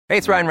Hey,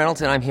 it's Ryan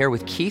Reynolds, and I'm here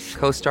with Keith,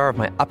 co-star of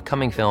my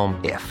upcoming film,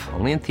 If,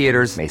 only in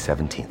theaters May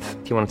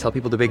 17th. Do you want to tell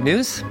people the big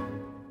news?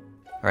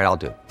 All right, I'll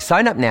do it.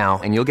 Sign up now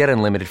and you'll get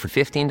unlimited for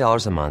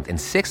 $15 a month and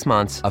 6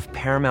 months of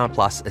Paramount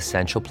Plus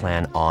Essential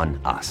Plan on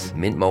us.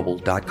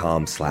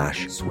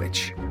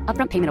 MintMobile.com/switch.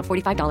 Upfront payment of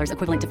 $45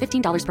 equivalent to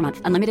 $15 per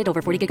month. Unlimited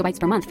over 40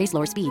 gigabytes per month. Face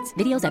lower speeds.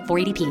 Videos at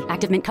 480p.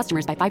 Active Mint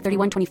customers by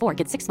 531.24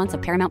 get 6 months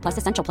of Paramount Plus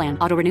Essential Plan.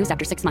 Auto renews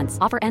after 6 months.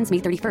 Offer ends May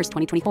 31st,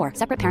 2024.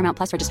 Separate Paramount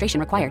Plus registration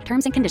required.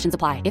 Terms and conditions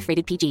apply if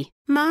rated PG.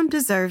 Mom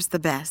deserves the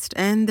best,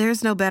 and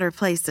there's no better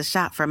place to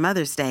shop for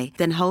Mother's Day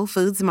than Whole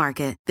Foods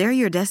Market. They're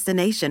your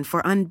destination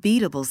for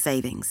unbeatable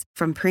savings.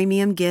 From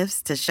premium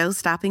gifts to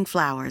show-stopping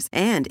flowers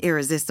and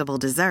irresistible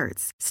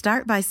desserts.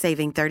 Start by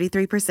saving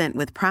 33%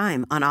 with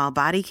Prime on all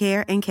body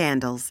care and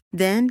candles.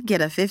 Then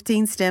get a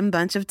 15-stem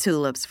bunch of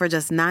tulips for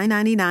just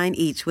 $9.99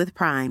 each with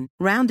Prime.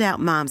 Round out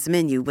Mom's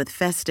menu with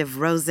festive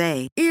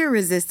rosé,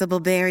 irresistible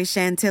berry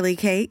chantilly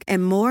cake,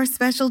 and more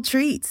special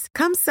treats.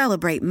 Come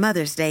celebrate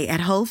Mother's Day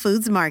at Whole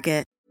Foods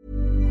Market.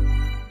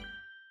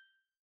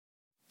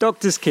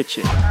 Doctor's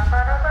Kitchen.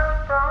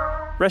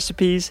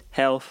 Recipes,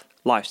 health,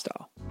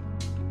 lifestyle.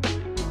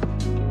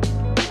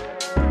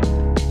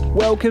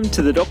 Welcome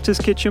to the Doctor's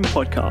Kitchen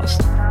podcast.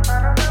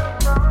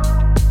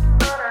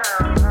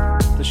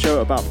 The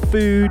show about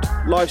food,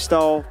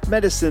 lifestyle,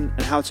 medicine,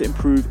 and how to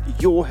improve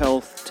your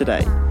health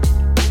today.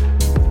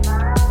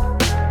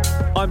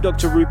 I'm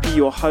Dr. Rupi,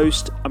 your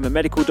host. I'm a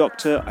medical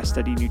doctor, I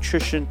study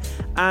nutrition,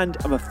 and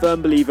I'm a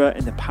firm believer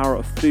in the power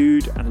of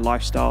food and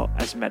lifestyle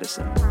as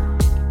medicine.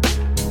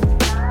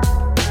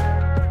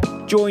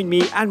 Join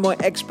me and my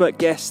expert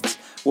guests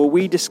where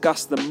we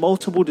discuss the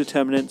multiple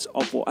determinants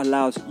of what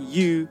allows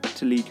you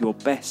to lead your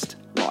best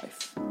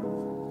life.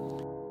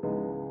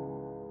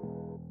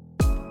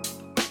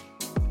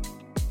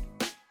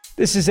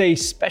 This is a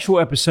special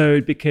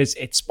episode because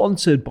it's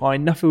sponsored by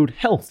Nuffield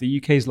Health, the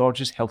UK's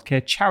largest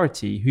healthcare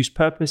charity, whose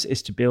purpose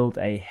is to build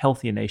a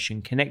healthier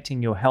nation,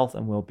 connecting your health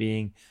and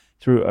well-being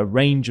through a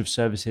range of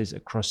services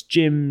across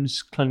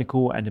gyms,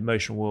 clinical and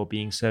emotional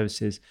well-being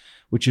services,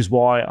 which is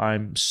why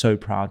I'm so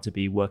proud to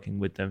be working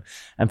with them.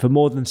 And for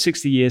more than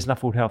 60 years,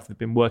 Nuffield Health have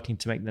been working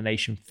to make the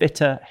nation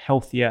fitter,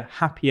 healthier,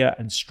 happier,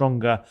 and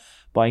stronger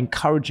by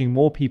encouraging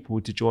more people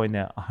to join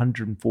their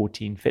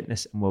 114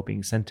 fitness and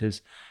wellbeing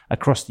centres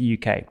across the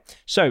UK.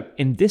 So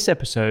in this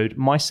episode,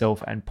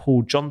 myself and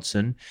Paul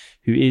Johnson,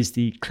 who is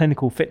the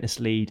clinical fitness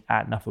lead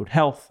at Nuffield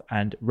Health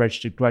and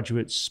registered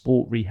graduate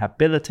sport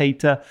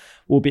rehabilitator,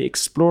 will be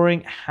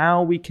exploring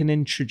how we can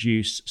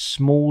introduce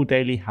small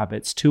daily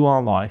habits to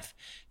our life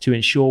to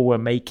ensure we're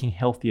making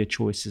healthier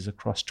choices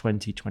across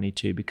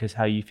 2022, because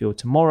how you feel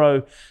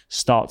tomorrow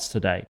starts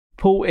today.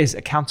 Paul is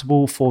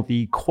accountable for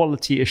the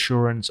quality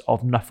assurance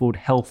of Nuffield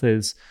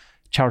Health's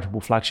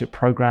charitable flagship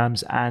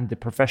programs and the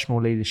professional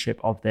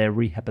leadership of their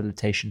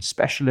rehabilitation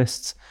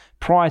specialists.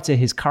 Prior to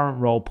his current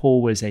role,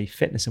 Paul was a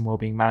fitness and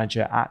wellbeing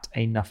manager at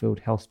a Nuffield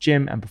Health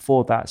gym, and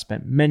before that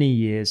spent many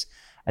years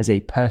as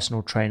a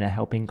personal trainer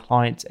helping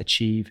clients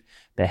achieve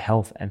their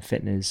health and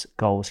fitness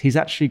goals. He's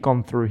actually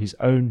gone through his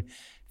own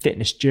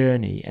fitness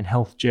journey and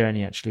health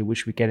journey, actually,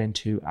 which we get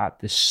into at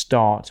the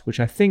start,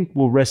 which I think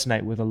will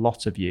resonate with a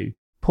lot of you.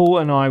 Paul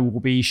and I will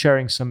be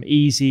sharing some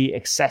easy,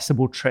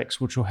 accessible tricks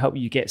which will help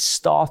you get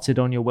started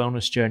on your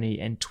wellness journey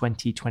in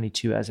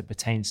 2022 as it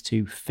pertains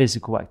to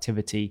physical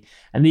activity.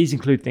 And these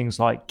include things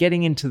like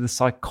getting into the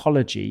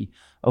psychology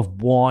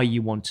of why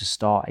you want to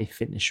start a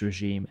fitness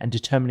regime and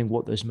determining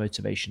what those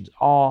motivations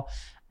are,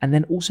 and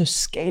then also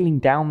scaling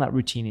down that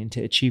routine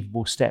into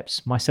achievable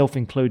steps. Myself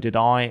included,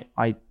 I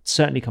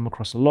certainly come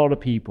across a lot of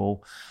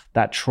people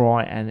that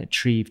try and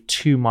achieve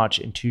too much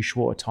in too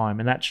short a time.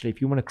 And actually,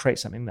 if you want to create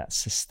something that's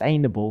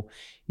sustainable,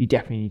 you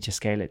definitely need to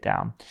scale it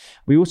down.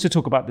 We also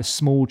talk about the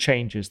small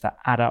changes that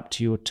add up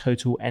to your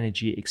total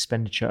energy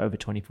expenditure over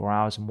 24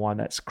 hours and why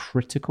that's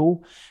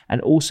critical. And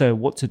also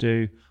what to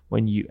do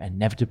when you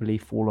inevitably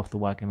fall off the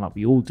wagon like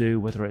we all do,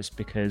 whether it's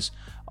because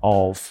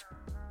of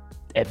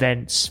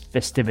events,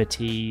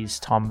 festivities,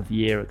 time of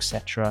year,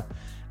 etc.,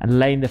 and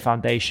laying the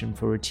foundation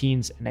for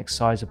routines and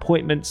exercise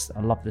appointments. I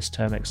love this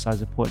term,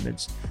 exercise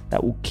appointments,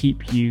 that will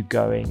keep you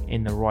going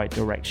in the right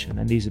direction.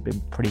 And these have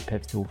been pretty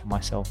pivotal for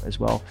myself as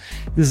well.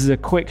 This is a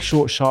quick,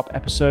 short, sharp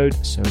episode,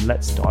 so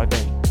let's dive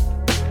in.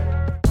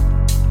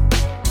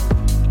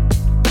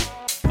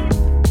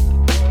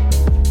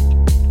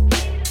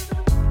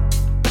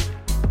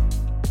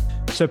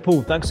 So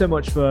Paul, thanks so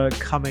much for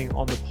coming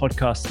on the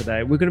podcast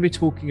today. We're going to be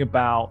talking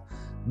about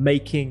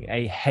making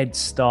a head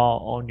start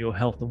on your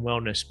health and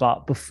wellness.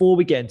 But before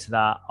we get into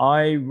that,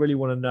 I really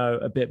want to know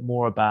a bit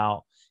more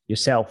about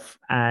yourself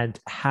and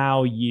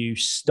how you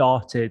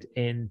started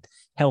in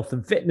health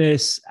and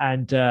fitness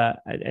and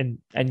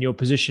your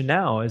position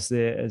now as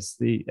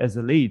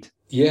the lead.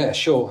 Yeah,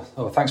 sure.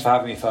 Well, thanks for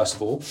having me, first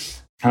of all.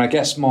 And I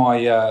guess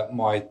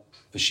my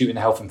pursuit in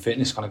health and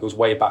fitness kind of goes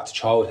way back to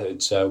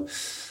childhood. So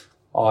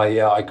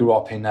I grew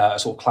up in a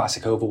sort of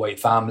classic overweight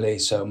family.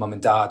 So mum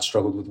and dad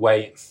struggled with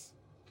weight.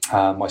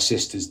 My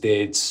sisters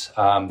did.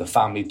 The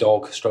family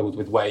dog struggled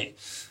with weight.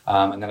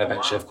 And then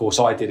eventually, of course,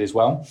 I did as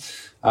well.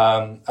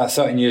 At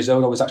 13 years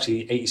old, I was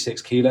actually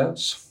 86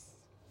 kilos.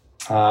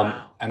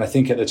 And I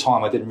think at the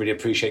time I didn't really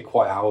appreciate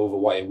quite how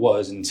overweight it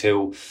was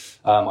until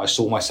I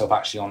saw myself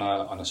actually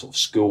on a sort of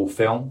school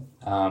film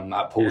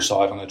at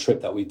poolside on a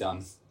trip that we'd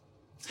done.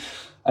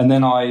 And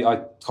then I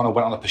kind of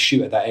went on a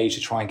pursuit at that age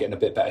to try and get in a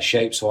bit better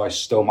shape. So I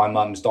stole my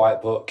mum's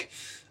diet book,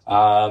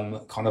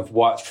 kind of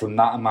worked from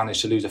that and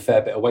managed to lose a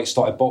fair bit of weight.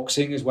 Started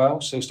boxing as well,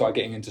 so started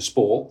getting into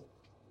sport.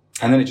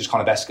 And then it just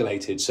kind of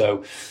escalated.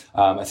 So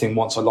I think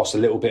once I lost a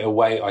little bit of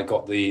weight, I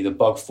got the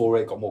bug for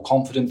it, got more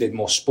confident, did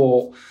more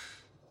sport,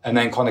 and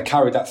then kind of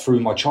carried that through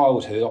my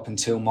childhood up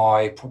until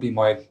probably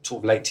my sort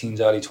of late teens,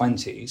 early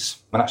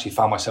 20s, and actually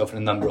found myself in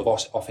a number of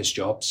office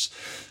jobs.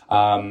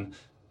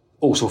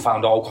 Also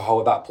found alcohol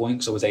at that point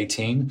because I was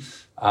 18.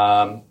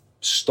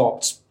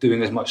 Stopped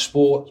doing as much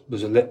sport,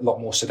 was a lot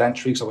more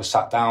sedentary because I was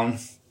sat down,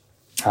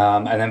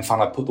 and then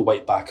found I put the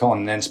weight back on,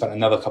 and then spent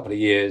another couple of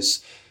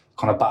years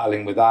kind of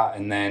battling with that,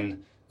 and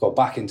then got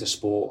back into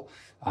sport,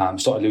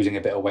 started losing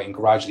a bit of weight and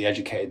gradually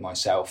educated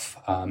myself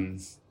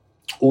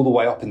all the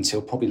way up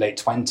until probably late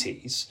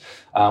 20s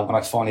when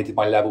I finally did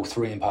my level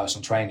 3 in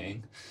personal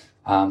training.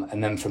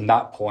 And then from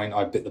that point,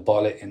 I bit the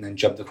bullet and then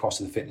jumped across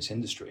to the fitness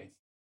industry.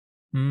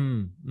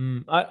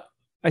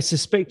 I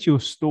suspect your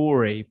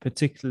story,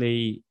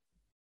 particularly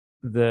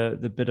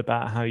the bit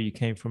about how you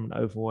came from an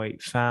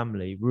overweight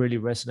family, really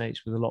resonates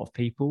with a lot of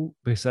people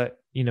because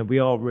we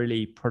are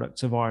really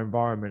products of our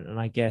environment. And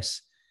I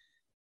guess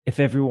if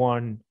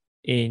everyone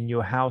in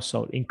your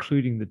household,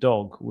 including the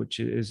dog,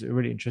 which is a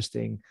really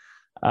interesting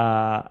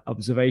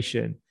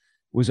observation,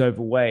 was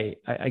overweight,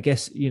 I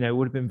guess it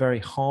would have been very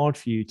hard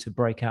for you to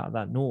break out of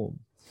that norm.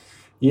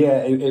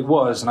 Yeah, it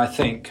was. And I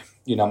think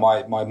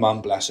my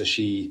mum, bless her,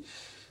 she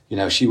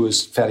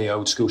was fairly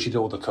old school. She did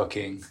all the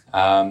cooking,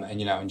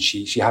 and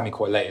she had me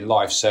quite late in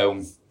life.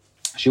 So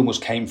she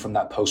almost came from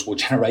that post-war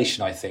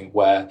generation, I think,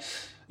 where,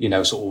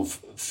 sort of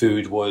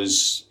food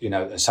was,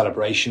 a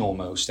celebration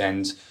almost.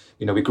 And,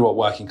 we grew up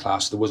working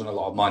class, so there wasn't a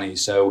lot of money.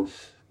 So,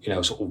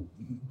 sort of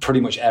pretty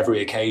much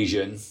every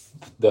occasion,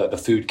 the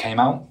food came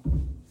out.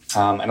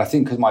 And I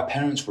think because my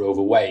parents were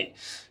overweight,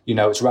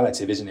 it's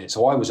relative, isn't it?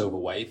 So I was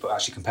overweight, but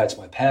actually compared to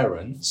my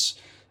parents,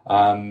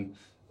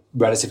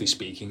 relatively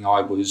speaking,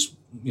 I was,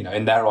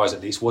 in their eyes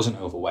at least, wasn't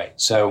overweight.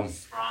 So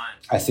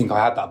I think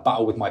I had that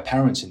battle with my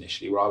parents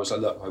initially where I was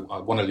like, look, I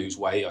want to lose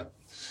weight,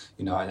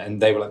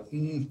 and they were like,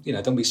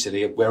 don't be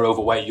silly. We're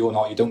overweight. You're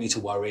not. You don't need to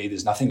worry.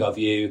 There's nothing of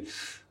you.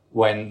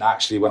 When I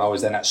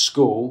was then at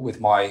school with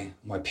my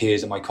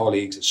peers and my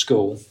colleagues at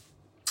school,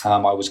 I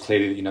was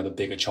clearly, the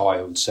bigger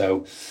child.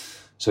 So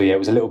yeah, it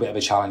was a little bit of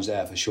a challenge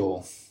there for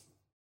sure.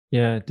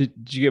 Yeah. Did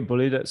you get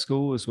bullied at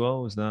school as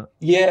well? Was that?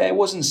 Yeah, it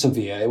wasn't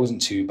severe. It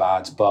wasn't too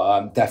bad,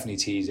 but definitely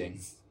teasing.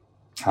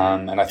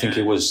 And I think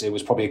it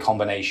was probably a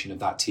combination of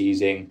that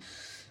teasing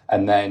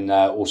and then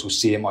also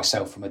seeing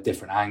myself from a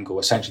different angle.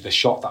 Essentially, the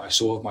shot that I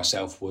saw of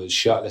myself was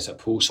shirtless at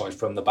poolside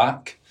from the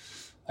back,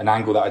 an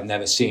angle that I'd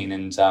never seen.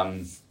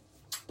 And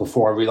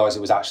before I realised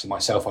it was actually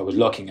myself I was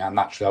looking at,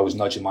 naturally I was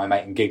nudging my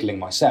mate and giggling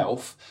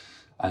myself.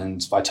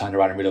 And I turned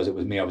around and realised it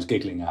was me I was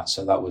giggling at.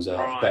 So that was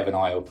a bit of an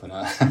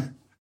eye-opener.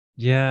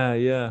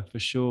 Yeah, for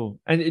sure.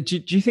 And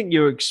do you think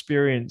your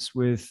experience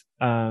with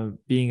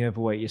being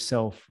overweight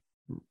yourself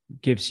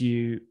gives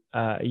you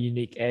a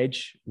unique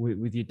edge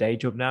with your day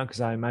job now?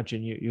 Because I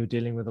imagine you're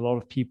dealing with a lot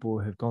of people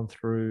who have gone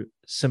through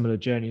similar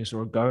journeys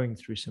or are going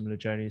through similar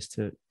journeys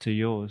to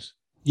yours.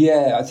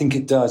 Yeah, I think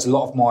it does. A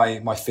lot of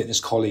my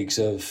fitness colleagues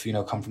have,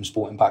 come from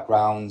sporting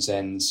backgrounds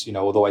and,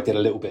 although I did a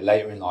little bit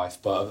later in life,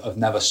 but I've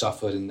never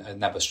suffered and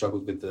never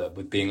struggled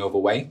with being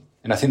overweight.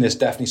 And I think there's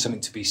definitely something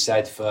to be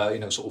said for,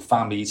 sort of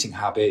family eating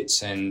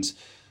habits and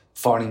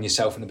finding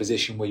yourself in a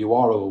position where you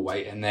are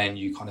overweight and then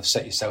you kind of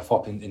set yourself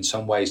up in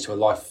some ways to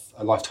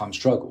a lifetime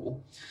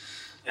struggle.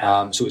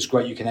 Yeah. So it's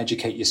great you can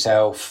educate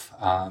yourself,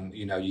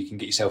 you can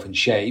get yourself in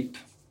shape.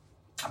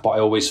 But I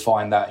always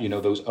find that,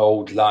 those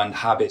old learned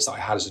habits that I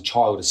had as a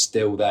child are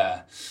still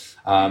there.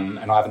 And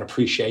I have an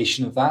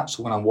appreciation of that.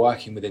 So when I'm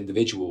working with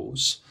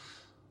individuals,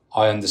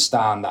 I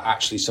understand that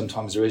actually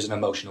sometimes there is an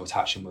emotional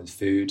attachment with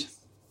food.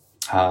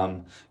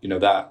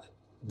 That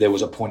there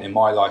was a point in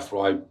my life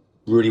where I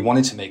really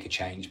wanted to make a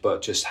change,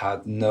 but just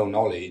had no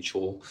knowledge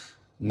or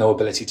no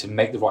ability to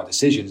make the right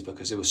decisions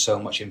because there was so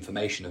much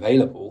information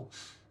available.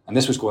 And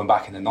this was going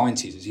back in the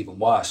 90s. It's even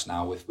worse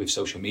now with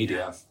social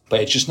media. But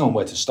it's just knowing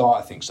where to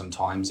start, I think,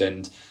 sometimes,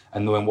 and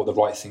knowing what the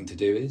right thing to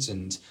do is.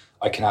 And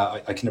I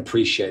can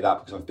appreciate that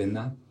because I've been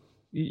there.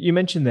 You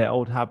mentioned their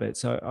old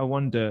habits. I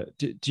wonder,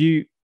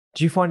 do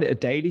you find it a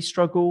daily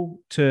struggle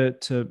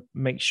to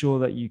make sure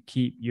that you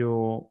keep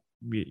your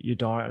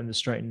diet on the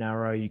straight and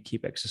narrow, you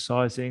keep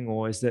exercising,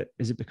 or is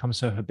it become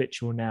so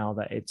habitual now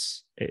that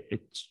it's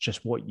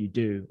just what you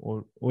do,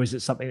 or is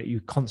it something that you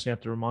constantly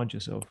have to remind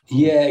yourself?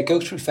 Yeah, it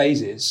goes through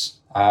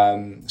phases.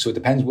 So it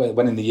depends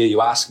when in the year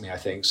you ask me, I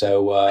think.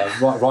 So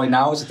right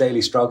now it's a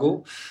daily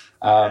struggle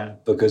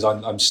because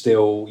I'm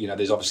still,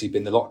 there's obviously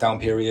been the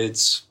lockdown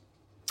periods,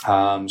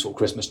 sort of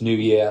Christmas, New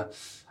Year,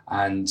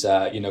 and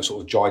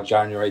sort of dry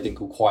January didn't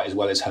go quite as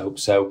well as hoped.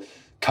 So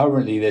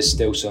currently there's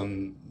still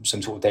some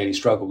sort of daily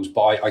struggles,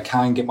 but I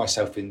can get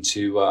myself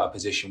into a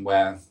position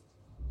where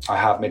I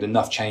have made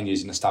enough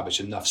changes and established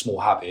enough small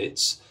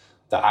habits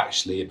that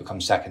actually it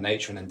becomes second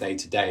nature, and then day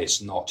to day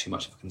it's not too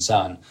much of a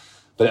concern.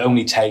 But it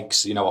only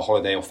takes, a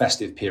holiday or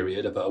festive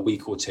period of a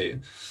week or two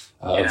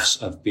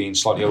of being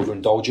slightly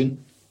overindulgent,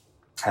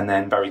 and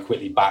then very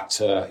quickly back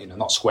to,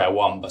 not square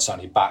one, but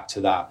certainly back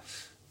to that,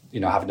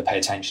 having to pay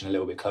attention a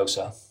little bit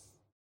closer.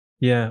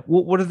 Yeah.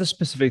 What are the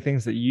specific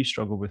things that you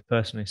struggle with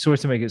personally? Sorry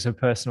to make it so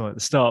personal at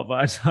the start,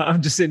 but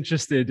I'm just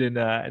interested in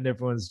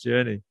everyone's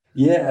journey.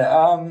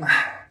 Yeah.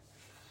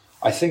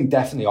 I think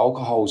definitely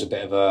alcohol is a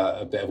bit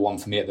of one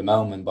for me at the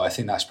moment, but I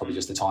think that's probably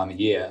just the time of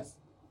year.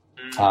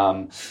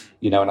 And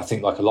I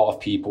think like a lot of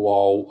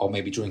people, I'll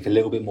maybe drink a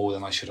little bit more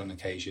than I should on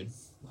occasion.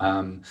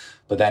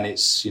 But then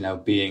it's,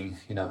 being,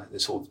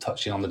 it's sort of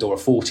touching on the door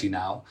of 40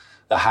 now,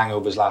 the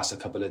hangovers last a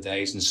couple of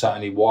days. And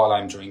certainly while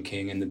I'm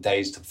drinking in the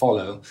days to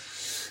follow,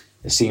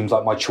 it seems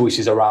like my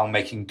choices around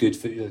making good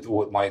food,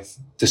 or my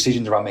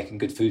decisions around making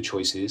good food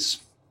choices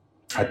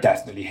are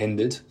definitely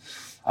hindered.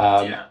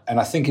 And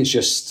I think it's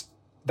just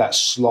that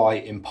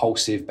slight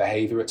impulsive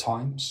behavior at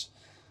times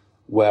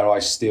where I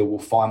still will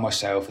find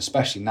myself,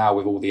 especially now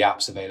with all the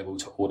apps available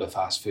to order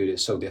fast food,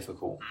 it's so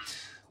difficult,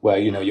 where,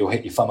 you'll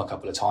hit your thumb a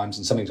couple of times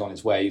and something's on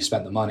its way, you've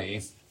spent the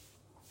money,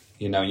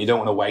 and you don't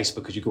want to waste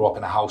because you grew up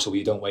in a household where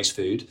you don't waste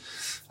food.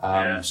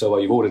 So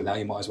you've ordered now,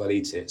 you might as well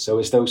eat it. So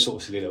it's those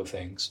sort of silly little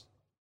things.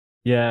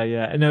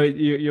 Yeah. No,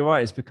 you're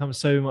right. It's become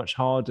so much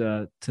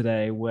harder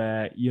today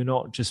where you're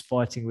not just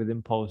fighting with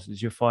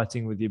impulses, you're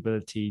fighting with the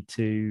ability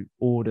to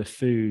order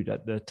food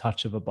at the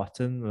touch of a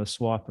button or a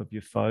swipe of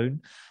your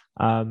phone.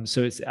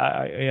 So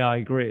I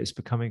agree. It's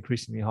become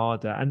increasingly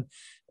harder. And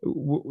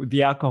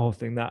the alcohol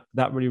thing,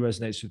 that really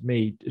resonates with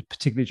me,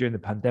 particularly during the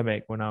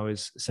pandemic when I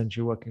was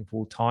essentially working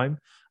full time.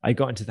 I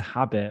got into the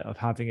habit of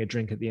having a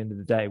drink at the end of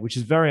the day, which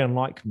is very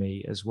unlike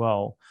me as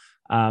well.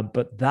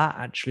 But that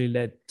actually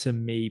led to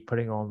me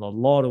putting on a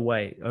lot of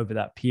weight over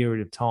that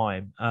period of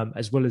time,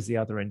 as well as the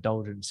other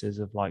indulgences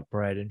of like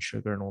bread and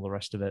sugar and all the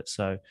rest of it.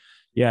 So,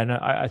 yeah, no,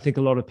 I think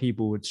a lot of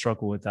people would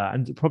struggle with that,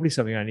 and probably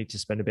something I need to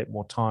spend a bit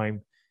more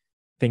time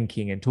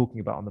thinking and talking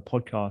about on the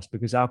podcast,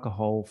 because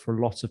alcohol for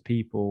lots of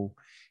people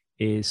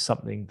is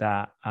something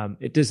that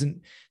it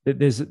doesn't,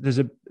 there's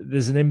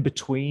an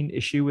in-between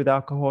issue with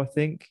alcohol, I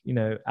think,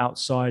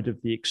 outside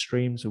of the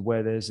extremes of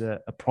where there's a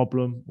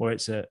problem, where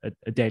it's a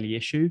daily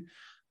issue.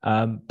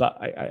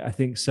 But I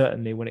think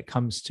certainly when it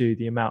comes to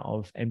the amount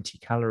of empty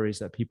calories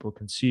that people are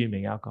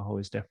consuming, alcohol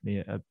is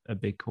definitely a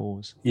big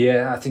cause.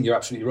 Yeah, I think you're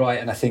absolutely right.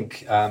 And I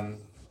think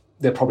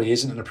there probably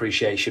isn't an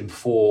appreciation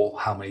for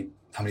how many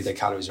day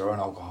calories are on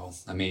alcohol.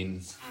 I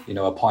mean,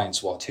 a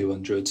pint's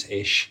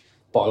 200-ish.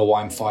 Bottle of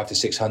wine 500 to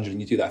 600, and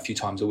you do that a few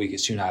times a week, it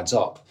soon adds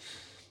up.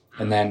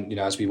 And then,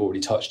 as we've already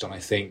touched on, I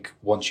think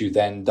once you've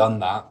then done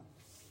that,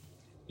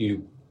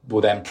 you will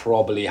then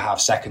probably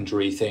have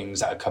secondary things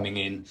that are coming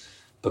in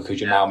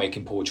because you're now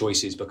making poor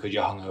choices, because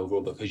you're hungover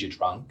or because you're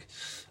drunk.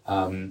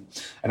 And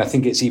I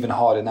think it's even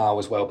harder now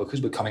as well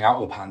because we're coming out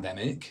of a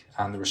pandemic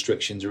and the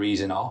restrictions are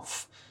easing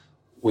off.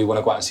 We want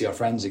to go out and see our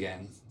friends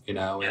again,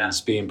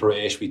 and being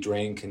British, we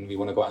drink and we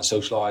want to go out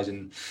and socialise,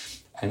 and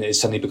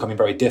it's suddenly becoming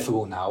very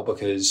difficult now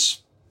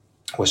because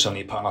we're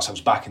suddenly putting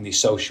ourselves back in these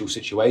social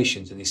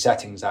situations and these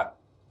settings that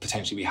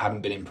potentially we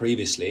hadn't been in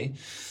previously.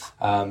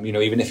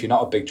 Even if you're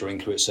not a big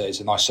drinker, it's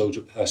a nice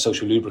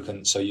social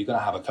lubricant. So you're going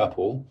to have a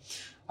couple,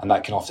 and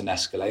that can often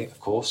escalate, of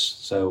course.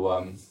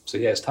 So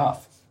yeah, it's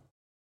tough.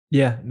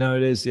 Yeah, no,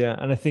 it is. Yeah.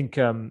 And I think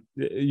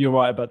you're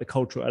right about the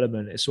cultural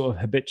element. It's sort of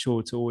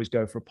habitual to always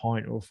go for a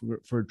pint or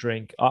for a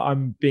drink.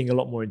 I'm being a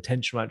lot more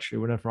intentional, actually,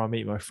 whenever I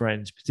meet my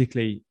friends,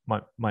 particularly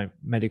my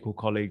medical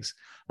colleagues,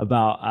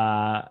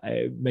 about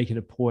making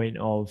a point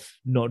of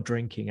not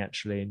drinking,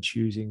 actually, and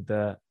choosing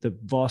the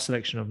vast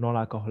selection of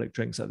non-alcoholic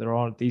drinks that there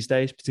are these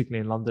days,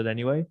 particularly in London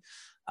anyway.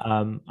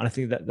 And I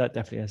think that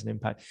definitely has an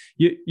impact.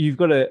 You've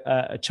got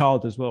a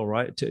child as well,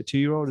 right? A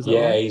 2-year-old, is that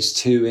right? Yeah, he's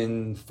 2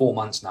 in 4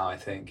 months now, I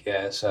think.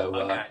 Yeah, so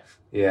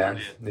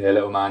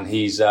little man.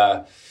 He's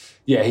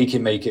he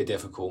can make it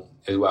difficult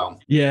as well.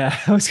 Yeah,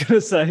 I was going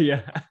to say,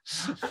 yeah.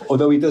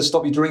 Although he does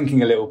stop you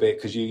drinking a little bit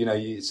because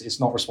it's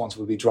not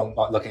responsible to be drunk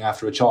like looking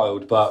after a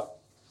child, but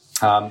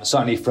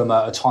certainly from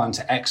a time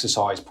to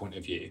exercise point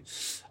of view,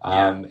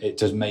 it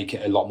does make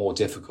it a lot more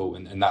difficult,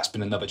 and that's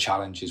been another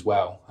challenge as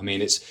well. I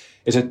mean, it's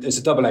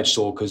a double-edged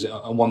sword because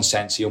in one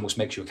sense he almost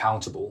makes you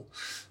accountable.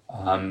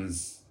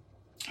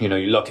 You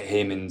look at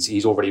him and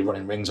he's already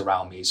running rings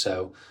around me,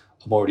 so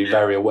I'm already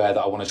very aware that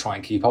I want to try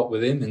and keep up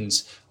with him. And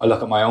I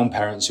look at my own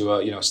parents who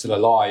are still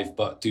alive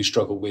but do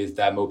struggle with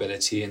their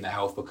mobility and their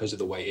health because of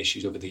the weight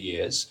issues over the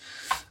years.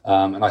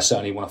 And I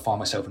certainly want to find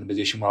myself in a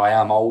position where I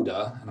am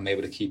older and I'm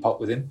able to keep up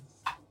with him.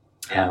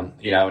 And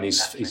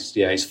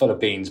he's full of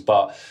beans,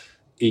 but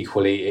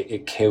equally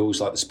it kills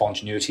like the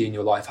spontaneity in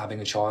your life having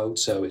a child.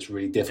 So it's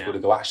really difficult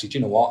to go, actually, do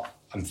you know what?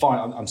 I'm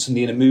fine. I'm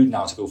suddenly in a mood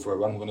now to go for a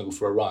run. We're going to go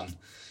for a run.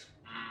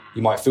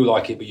 You might feel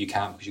like it, but you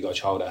can't because you've got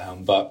a child at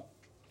home. But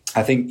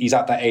I think he's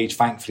at that age,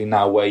 thankfully,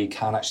 now where he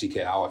can actually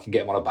get out. I can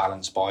get him on a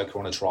balance bike or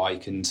on a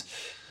trike and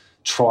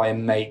try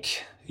and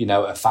make,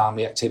 a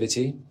family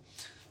activity.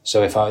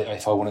 So if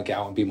I want to get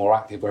out and be more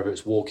active, whether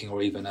it's walking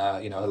or even a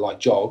light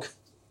jog,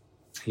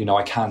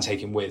 I can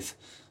take him with,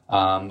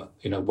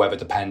 weather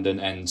dependent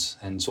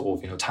and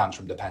sort of,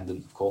 tantrum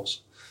dependent, of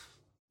course.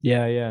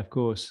 Yeah, of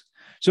course.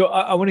 So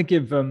I want to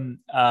give the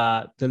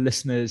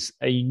listeners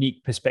a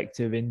unique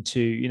perspective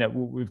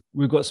into,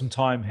 we've got some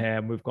time here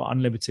and we've got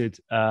unlimited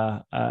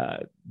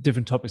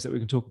different topics that we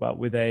can talk about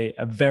with a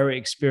very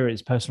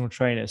experienced personal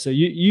trainer. So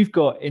you've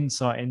got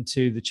insight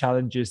into the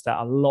challenges that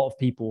a lot of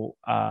people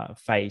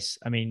face.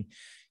 I mean,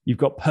 you've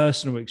got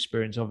personal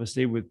experience,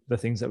 obviously, with the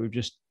things that we've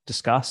just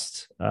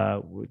discussed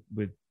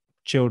with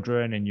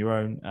children and your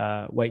own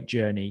weight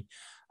journey.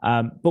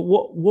 But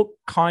what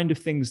kind of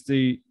things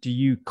do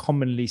you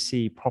commonly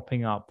see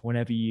popping up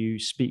whenever you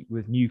speak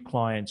with new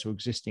clients or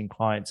existing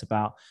clients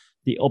about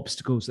the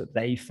obstacles that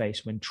they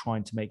face when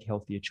trying to make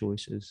healthier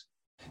choices?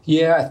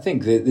 Yeah, I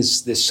think that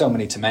there's so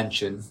many to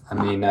mention. I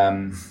mean,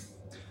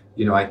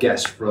 I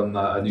guess from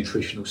a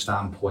nutritional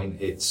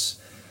standpoint,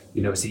 it's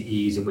the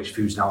ease in which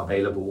food's now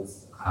available.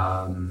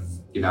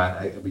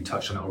 We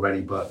touched on it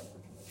already, but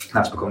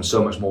that's become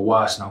so much more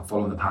worse now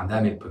following the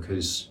pandemic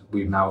because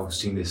we've now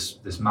seen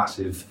this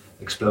massive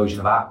explosion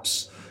of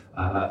apps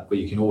where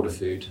you can order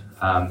food,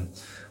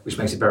 which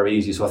makes it very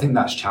easy. So I think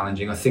that's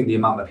challenging. I think the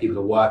amount that people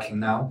are working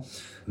now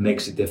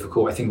makes it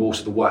difficult. I think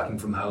also the working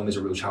from home is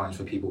a real challenge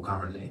for people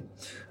currently.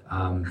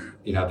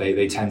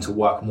 They tend to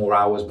work more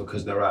hours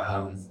because they're at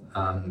home,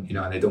 and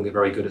they don't get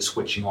very good at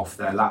switching off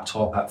their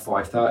laptop at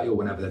 5:30 or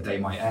whenever the day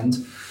might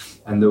end.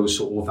 And those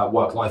sort of that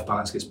work-life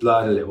balance gets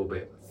blurred a little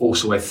bit.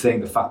 Also, I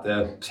think the fact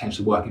they're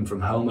potentially working from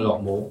home a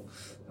lot more,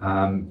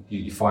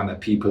 you find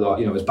that people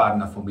are, it's bad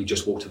enough when we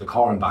just walk to the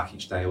car and back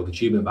each day or the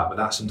tube and back, but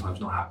that's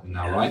sometimes not happening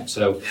now, right?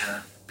 So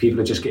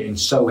people are just getting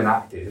so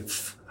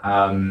inactive.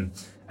 And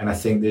I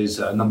think there's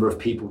a number of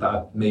people that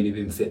have maybe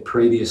been fit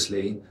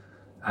previously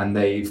and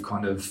they've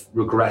kind of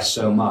regressed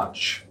so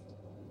much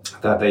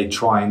that they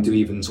try and do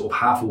even sort of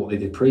half of what they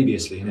did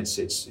previously. And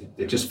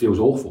it just feels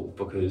awful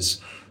because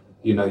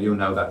you'll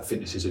know that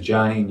fitness is a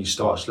journey and you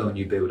start slow and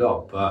you build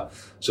up. But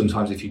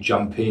sometimes if you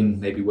jump in,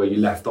 maybe where you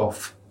left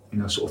off,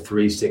 sort of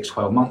 3, 6,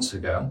 12 months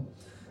ago,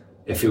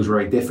 it feels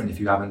very different if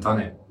you haven't done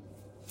it.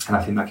 And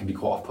I think that can be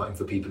quite off-putting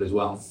for people as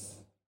well.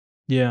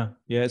 Yeah.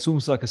 It's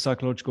almost like a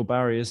psychological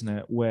barrier, isn't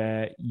it?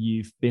 Where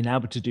you've been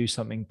able to do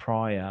something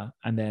prior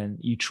and then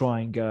you try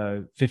and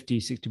go 50,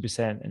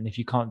 60%. And if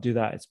you can't do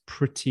that, it's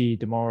pretty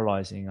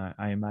demoralizing,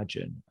 I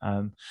imagine.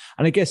 And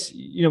I guess,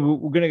 we're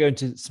going to go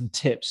into some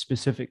tips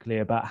specifically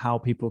about how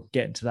people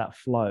get into that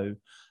flow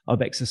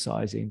of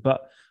exercising.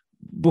 But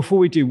before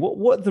we do,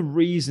 what are the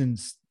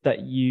reasons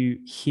that you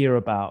hear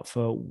about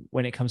for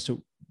when it comes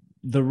to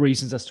the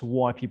reasons as to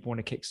why people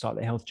want to kickstart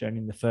their health journey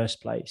in the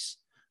first place?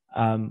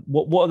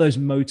 What are those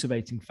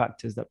motivating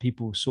factors that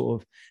people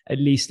sort of at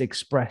least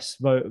express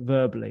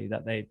verbally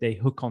that they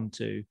hook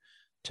onto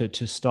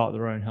to start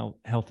their own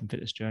health and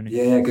fitness journey?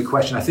 Yeah, good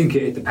question. I think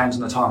it depends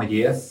on the time of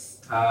year.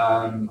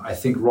 I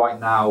think right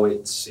now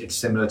it's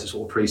similar to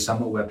sort of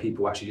pre-summer where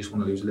people actually just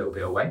want to lose a little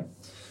bit of weight.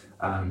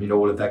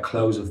 All of their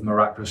clothes have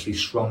miraculously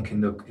shrunk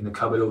in the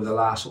cupboard over the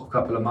last sort of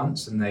couple of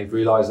months, and they've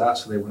realised that,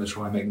 so they want to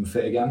try and make them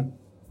fit again.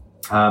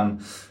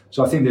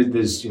 So I think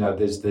there's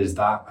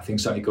that. I think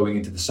certainly going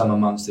into the summer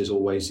months, there's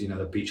always,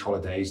 the beach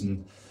holidays.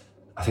 And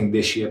I think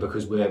this year,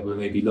 because we're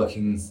maybe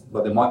looking,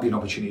 well, there might be an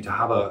opportunity to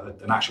have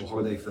an actual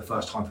holiday for the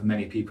first time for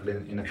many people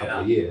in a couple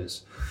of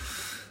years.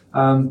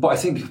 But I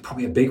think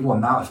probably a big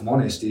one now, if I'm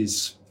honest,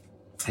 is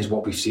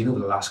what we've seen over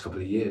the last couple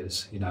of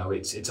years.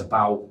 It's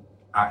about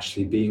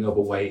actually being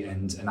overweight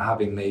and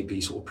having maybe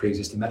sort of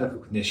pre-existing medical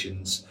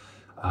conditions,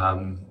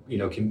 can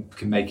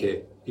make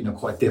it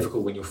quite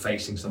difficult when you're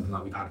facing something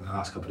like we've had in the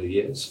last couple of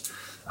years.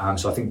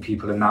 So I think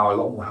people are now a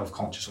lot more health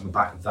conscious on the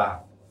back of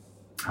that.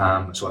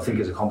 So I think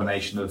it's a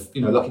combination of,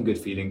 looking good,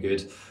 feeling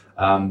good.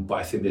 But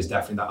I think there's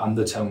definitely that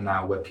undertone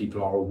now where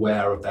people are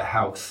aware of their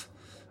health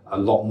a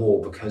lot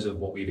more because of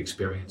what we've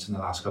experienced in the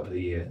last couple of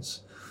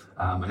years.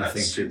 And That's I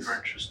think super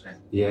interesting.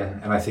 Yeah,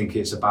 and I think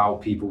it's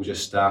about people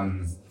just,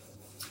 I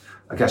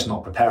guess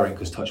not preparing,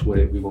 because touch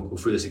wood, we won't go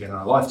through this again in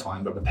our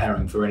lifetime, but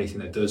preparing for anything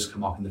that does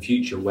come up in the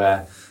future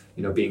where,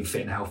 being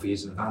fit and healthy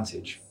is an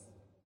advantage.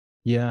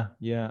 Yeah.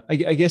 I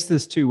guess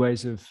there's two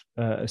ways of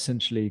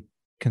essentially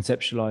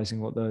conceptualizing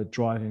what the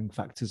driving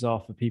factors are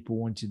for people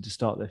wanting to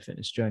start their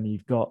fitness journey.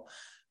 You've got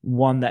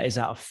one that is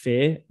out of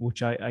fear,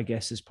 which I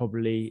guess has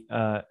probably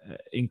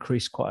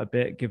increased quite a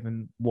bit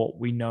given what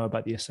we know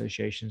about the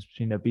associations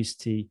between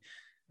obesity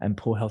and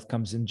poor health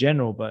outcomes in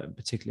general, but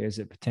particularly as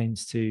it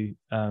pertains to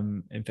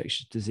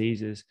infectious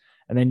diseases.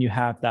 And then you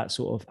have that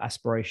sort of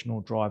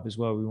aspirational drive as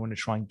well. We want to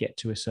try and get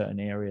to a certain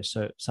area,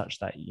 so such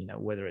that,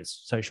 whether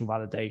it's social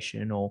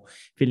validation or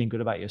feeling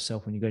good about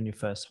yourself when you go on your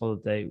first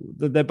holiday,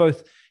 they're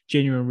both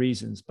genuine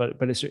reasons. But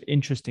it's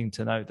interesting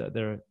to note that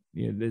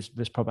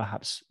there's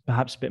perhaps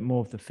a bit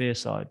more of the fear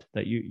side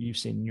that you've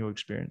seen in your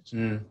experience.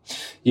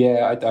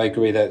 Yeah, I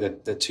agree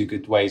that they're two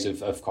good ways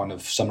of kind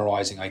of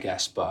summarizing, I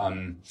guess. But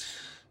and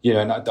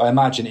I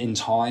imagine in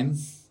time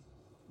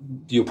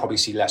you'll probably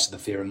see less of the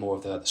fear and more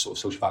of the sort of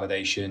social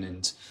validation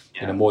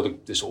and more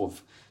the sort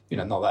of,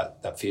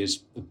 not that fear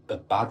is a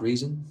bad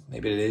reason,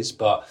 maybe it is,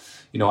 but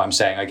what I'm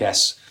saying, I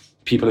guess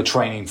people are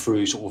training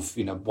through sort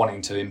of,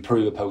 wanting to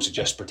improve opposed to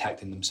just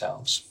protecting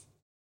themselves.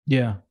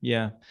 Yeah.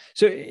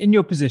 So in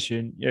your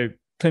position,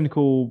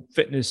 clinical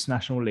fitness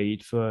national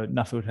lead for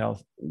Nuffield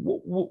Health,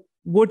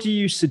 what do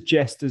you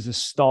suggest as a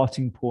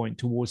starting point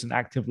towards an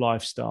active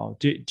lifestyle?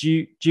 Do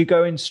you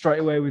go in straight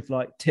away with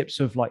like tips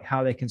of like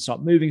how they can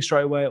start moving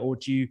straight away, or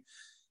do you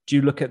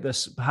look at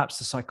this perhaps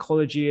the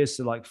psychology as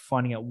to like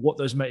finding out what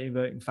those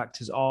motivating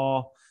factors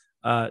are,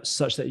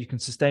 such that you can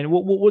sustain it?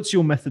 What's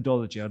your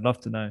methodology? I'd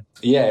love to know.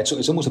 Yeah, it's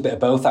almost a bit of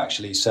both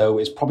actually. So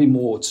it's probably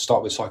more to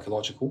start with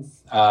psychological.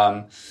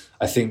 I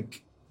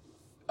think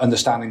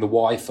understanding the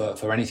why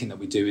for anything that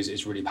we do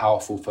is really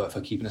powerful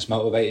for keeping us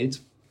motivated.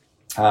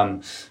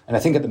 And I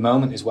think at the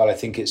moment as well, I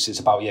think it's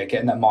about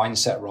getting that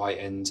mindset right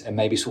and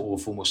maybe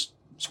sort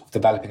of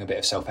developing a bit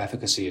of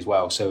self-efficacy as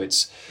well. So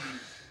it's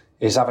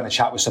having a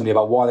chat with somebody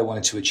about why they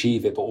wanted to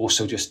achieve it, but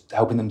also just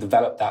helping them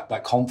develop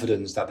that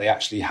confidence that they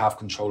actually have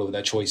control over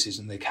their choices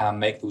and they can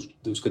make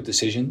those good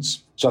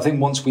decisions. So I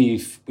think once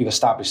we've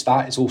established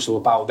that, it's also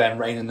about then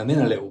reining them in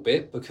a little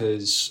bit,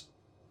 because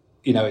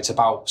it's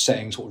about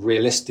setting sort of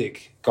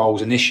realistic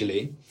goals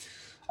initially.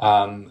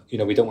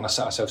 We don't want to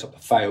set ourselves up to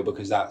fail,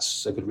 because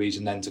that's a good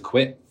reason then to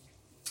quit.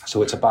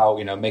 So it's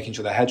about, making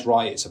sure their head's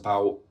right. It's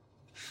about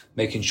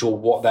making sure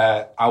what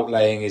they're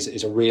outlaying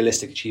is a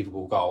realistic,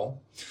 achievable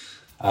goal.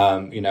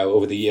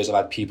 Over the years, I've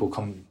had people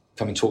come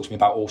and talk to me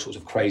about all sorts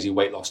of crazy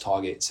weight loss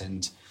targets.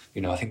 And,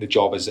 I think the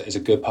job as a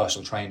good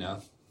personal trainer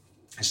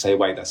is say,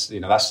 wait,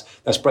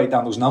 let's break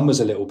down those numbers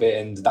a little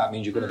bit. And that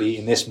means you're going to be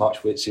eating this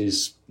much, which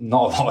is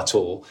not a lot at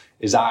all.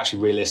 Is that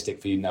actually realistic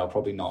for you? No,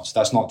 probably not. So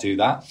let's not do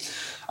that.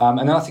 And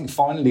then I think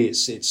finally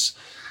it's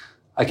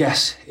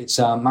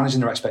managing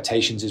their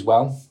expectations as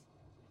well.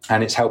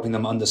 And it's helping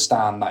them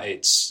understand that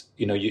it's,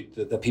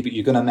 the people,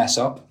 you're going to mess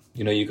up.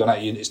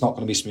 It's not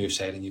going to be smooth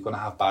sailing. You're going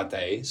to have bad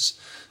days.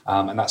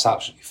 And that's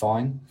absolutely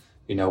fine.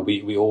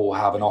 We all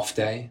have an off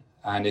day.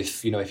 And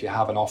if you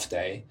have an off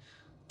day,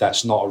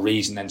 that's not a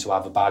reason then to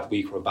have a bad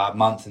week or a bad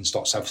month and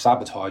start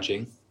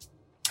self-sabotaging.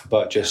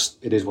 But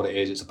just, it is what it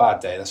is. It's a bad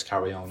day. Let's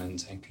carry on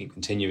and keep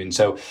continuing.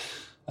 So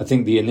I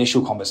think the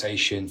initial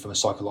conversation from a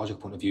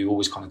psychological point of view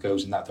always kind of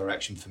goes in that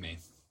direction for me.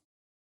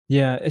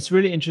 Yeah, it's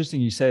really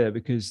interesting you say that,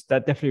 because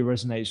that definitely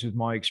resonates with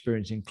my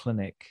experience in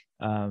clinic.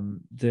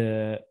 And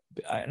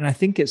I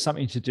think it's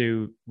something to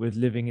do with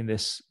living in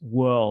this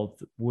world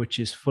which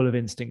is full of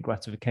instant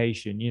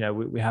gratification.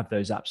 We have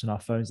those apps on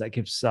our phones that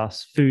gives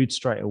us food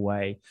straight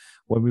away.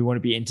 When we want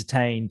to be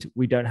entertained,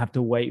 we don't have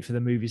to wait for the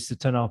movies to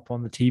turn up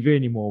on the TV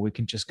anymore. We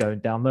can just go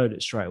and download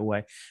it straight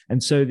away.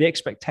 And so the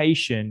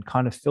expectation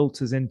kind of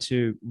filters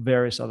into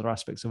various other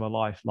aspects of our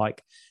life,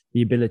 like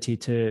the ability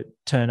to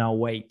turn our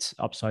weight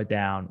upside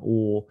down,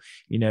 or,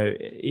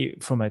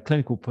 from a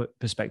clinical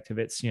perspective,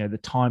 it's, the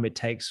time it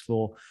takes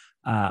for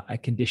a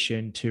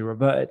condition to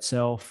revert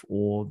itself,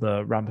 or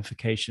the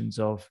ramifications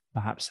of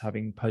perhaps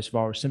having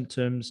post-viral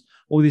symptoms,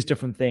 all these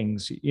different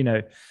things.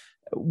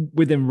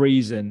 Within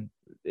reason,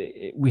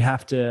 we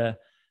have to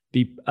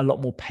be a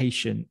lot more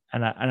patient.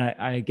 And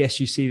I guess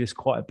you see this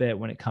quite a bit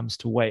when it comes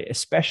to weight,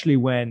 especially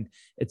when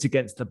it's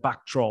against the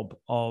backdrop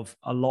of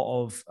a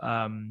lot of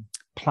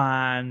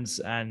plans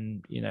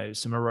and,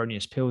 some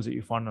erroneous pills that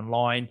you find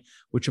online,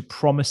 which are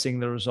promising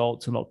the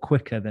results a lot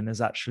quicker than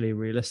is actually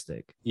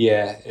realistic.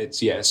 Yeah,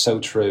 it's so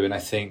true. And I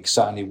think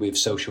certainly with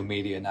social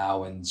media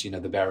now and,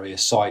 the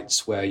various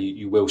sites where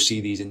you will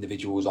see these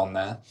individuals on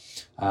there,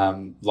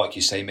 like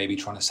you say, maybe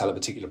trying to sell a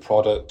particular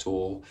product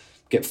or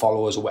get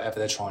followers or whatever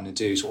they're trying to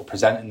do, sort of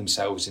presenting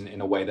themselves in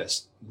a way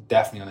that's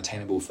definitely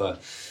unattainable for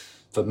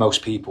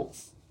most people.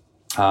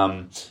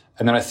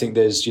 And then I think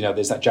there's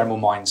that general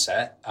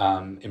mindset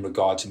in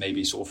regard to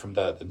maybe sort of from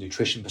the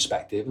nutrition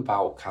perspective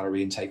about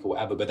calorie intake or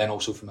whatever, but then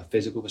also from a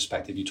physical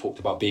perspective, you talked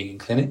about being in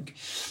clinic.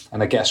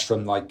 And I guess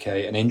from like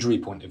an injury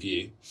point of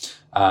view,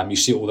 you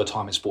see it all the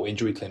time in sport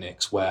injury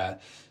clinics where,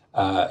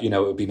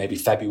 it would be maybe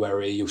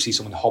February, you'll see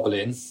someone hobble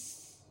in.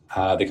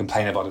 They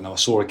complain about, I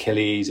sore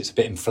Achilles, it's a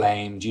bit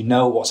inflamed. You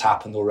know what's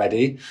happened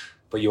already,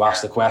 but you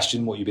ask the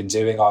question, what you've been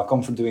doing. I've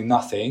gone from doing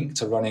nothing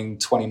to running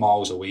 20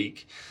 miles a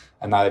week.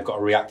 And now they've got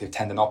a reactive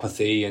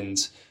tendinopathy,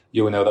 and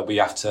you will know that we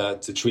have to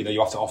treat that. You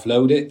have to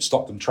offload it,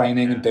 stop them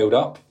training and build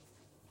up.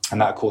 And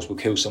that, of course, will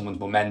kill someone's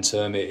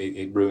momentum.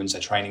 It ruins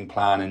their training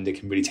plan, and it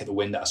can really take the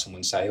wind out of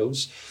someone's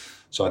sails.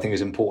 So I think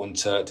it's important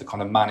to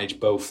kind of manage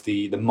both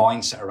the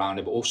mindset around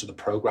it, but also the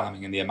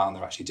programming and the amount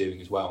they're actually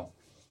doing as well.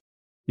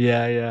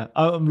 Yeah, yeah.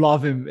 I'm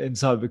laughing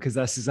inside because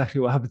that's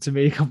exactly what happened to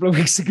me a couple of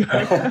weeks ago.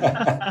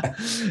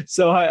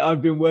 So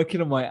I've been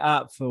working on my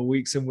app for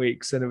weeks and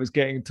weeks, and it was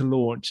getting to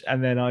launch.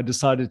 And then I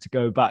decided to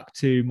go back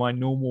to my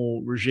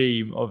normal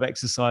regime of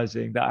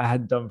exercising that I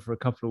hadn't done for a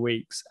couple of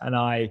weeks. And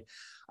I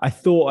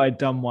thought I'd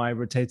done my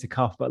rotator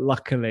cuff, but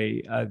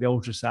luckily the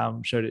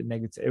ultrasound showed it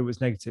negative. It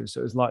was negative, so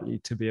it was likely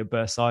to be a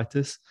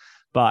bursitis.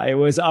 But I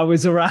was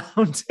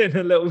around in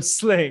a little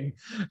sling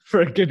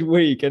for a good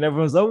week, and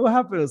everyone was like, "What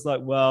happened?" I was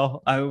like,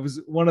 "Well, I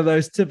was one of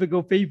those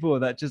typical people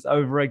that just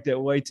overegged it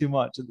way too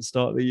much at the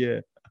start of the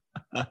year."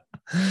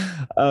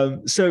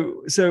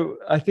 So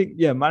I think,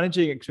 yeah,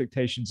 managing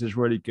expectations is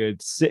really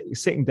good.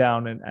 Sitting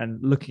down and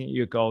looking at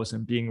your goals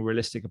and being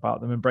realistic about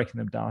them and breaking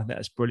them down, I think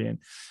that's brilliant.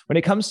 When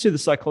it comes to the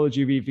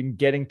psychology of even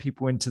getting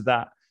people into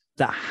that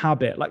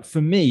habit, like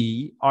for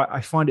me,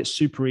 I find it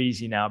super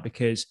easy now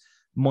because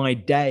my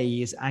day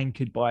is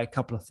anchored by a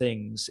couple of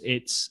things.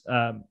 It's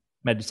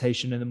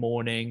meditation in the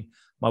morning,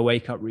 my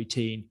wake up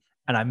routine,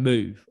 and I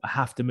move. I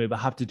have to move. I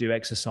have to do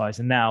exercise.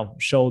 And now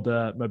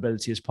shoulder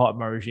mobility is part of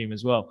my regime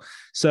as well.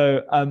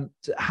 So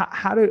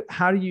how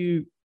do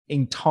you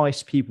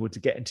entice people to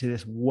get into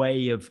this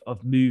way of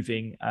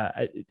moving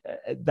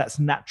that's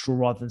natural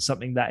rather than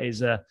something that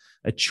is a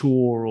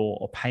chore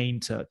or pain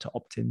to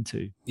opt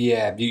into?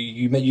 Yeah,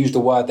 you used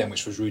the word then,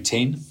 which was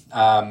routine.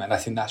 And I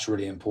think that's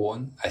really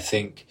important. I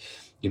think,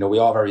 we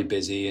are very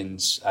busy,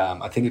 and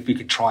I think if we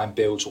could try and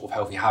build sort of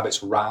healthy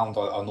habits around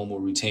our normal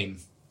routine,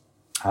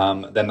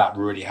 then that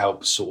really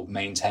helps sort of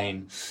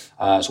maintain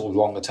sort of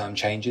longer term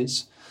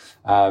changes.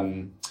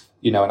 And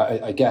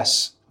I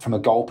guess from a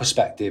goal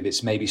perspective,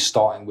 it's maybe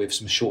starting with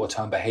some shorter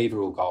term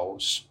behavioral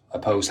goals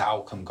opposed to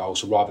outcome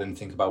goals. So rather than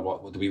think about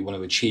what do we want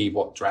to achieve,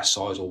 what dress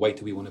size or weight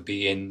do we want to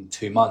be in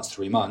 2 months,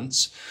 3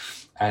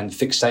 months, and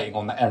fixating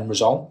on the end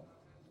result.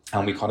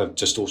 And we kind of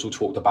just also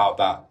talked about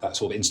that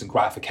sort of instant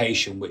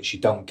gratification, which you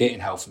don't get in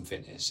health and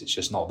fitness. It's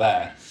just not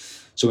there.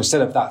 So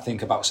instead of that,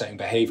 think about setting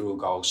behavioral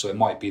goals. So it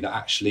might be that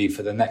actually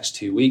for the next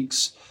 2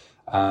 weeks,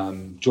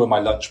 during my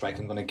lunch break,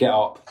 I'm going to get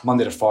up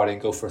Monday to Friday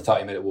and go for a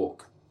 30-minute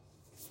walk.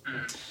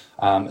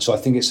 So I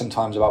think it's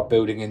sometimes about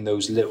building in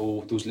those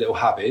little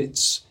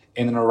habits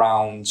in and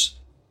around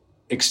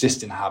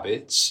existing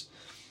habits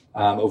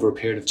over a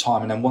period of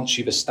time. And then once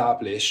you've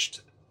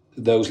established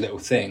those little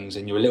things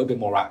and you're a little bit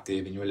more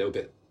active and you're a little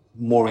bit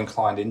more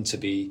inclined into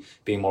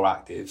being more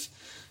active,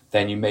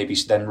 then you maybe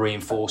then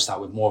reinforce that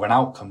with more of an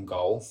outcome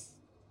goal,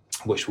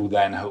 which will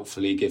then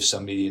hopefully give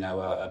somebody,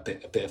 a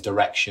bit of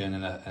direction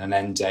and an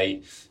end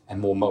date and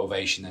more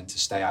motivation then to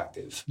stay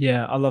active.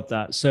 Yeah, I love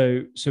that.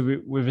 So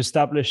we've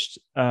established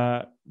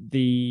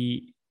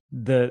the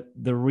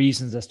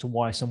reasons as to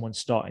why someone's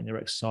starting their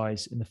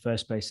exercise in the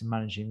first place and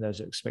managing those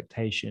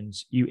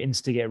expectations. You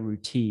instigate a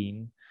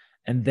routine,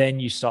 and then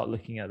you start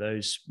looking at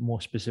those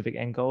more specific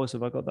end goals.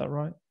 Have I got that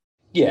right?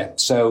 Yeah.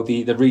 So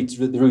the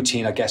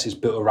routine, I guess, is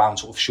built around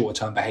sort of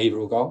shorter term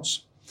behavioural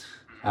goals.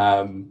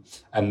 And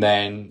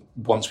then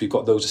once we've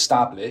got those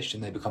established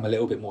and they become a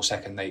little bit more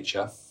second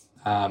nature,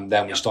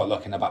 then we start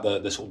looking about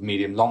the sort of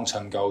medium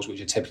long-term goals,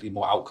 which are typically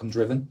more outcome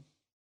driven.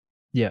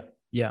 Yeah.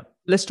 Yeah.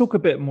 Let's talk a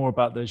bit more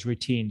about those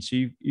routines. So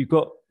you've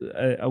got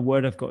a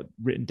word I've got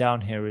written down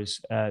here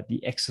is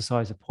the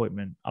exercise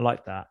appointment. I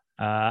like that.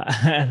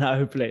 And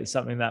hopefully it's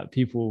something that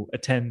people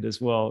attend as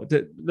well.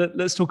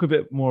 Let's talk a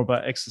bit more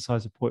about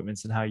exercise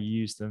appointments and how you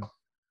use them.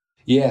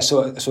 Yeah,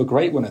 so a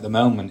great one at the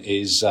moment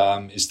is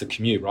the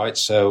commute, right?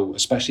 So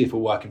especially if we're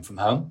working from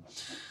home.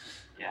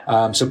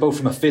 Yeah. So both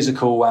from a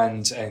physical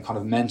and kind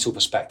of mental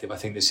perspective, I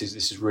think this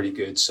is really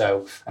good.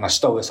 So, and I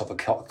stole this off a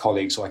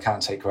colleague, so I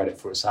can't take credit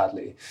for it,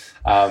 sadly.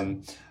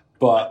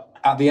 But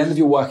at the end of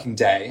your working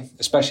day,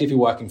 especially if you're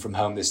working from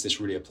home, this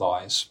really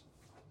applies.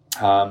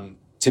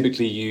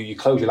 Typically, you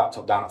close your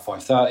laptop down at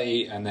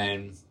 5:30, and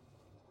then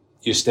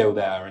you're still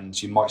there,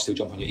 and you might still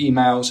jump on your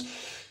emails.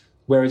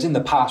 Whereas in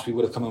the past, we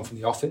would have come home from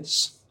the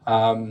office.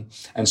 And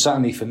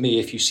certainly for me,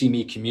 if you see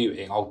me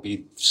commuting, I'll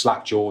be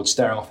slack-jawed,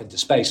 staring off into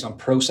space, and I'm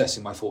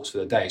processing my thoughts for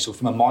the day. So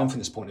from a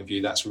mindfulness point of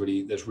view, that's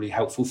really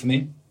helpful for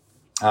me.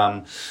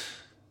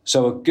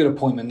 So a good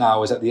appointment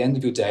now is at the end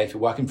of your day, if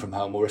you're working from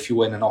home or if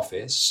you're in an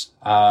office,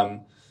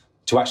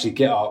 to actually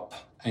get up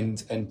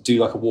and do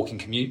like a walking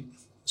commute.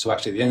 So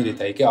actually at the end of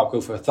the day, get up, go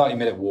for a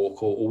 30-minute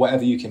walk or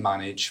whatever you can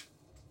manage.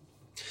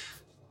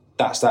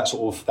 That's that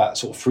sort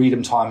of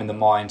freedom time in the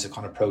mind to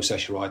kind of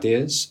process your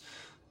ideas.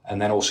 And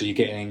then also you're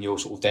getting in your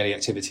sort of daily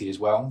activity as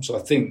well. So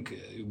I think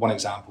one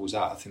example is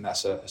that. I think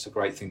that's a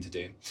great thing to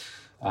do.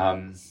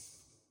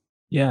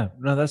 Yeah,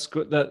 no, that's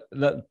good.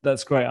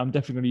 That's great. I'm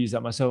definitely going to use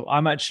that myself. I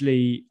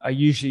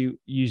usually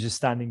use a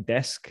standing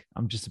desk.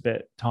 I'm just a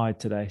bit tired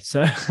today,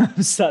 so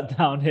I'm sat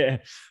down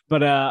here.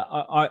 But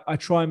I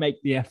try and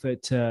make the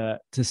effort to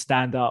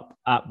stand up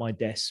at my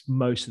desk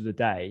most of the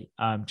day,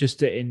 just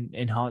to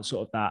enhance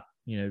sort of that.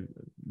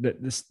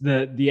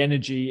 The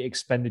energy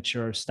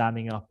expenditure of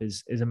standing up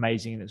is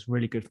amazing, and it's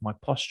really good for my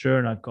posture,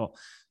 and I've got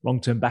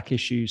long-term back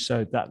issues,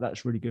 so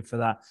that's really good for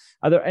that.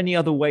 Are there any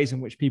other ways in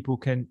which people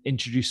can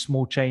introduce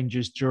small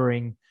changes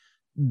during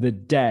the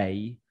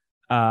day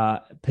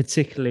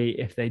particularly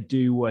if they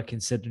do work in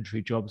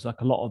sedentary jobs,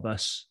 like a lot of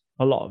us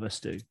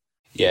do?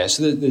 Yeah,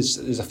 so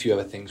there's a few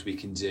other things we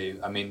can do.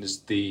 I mean,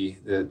 there's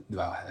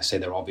well, I say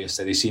they're obvious,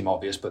 they seem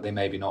obvious, but they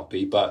maybe not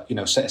be. But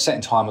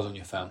setting timers on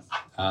your phone,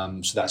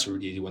 so that's a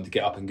really easy one to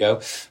get up and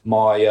go.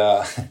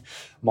 My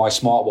my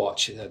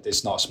smartwatch,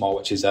 it's not a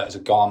smartwatch, it's a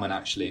Garmin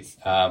actually.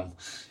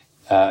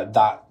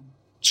 That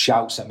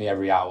shouts at me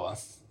every hour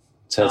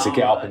to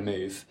get up and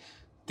move.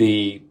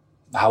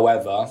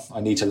 However, I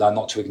need to learn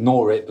not to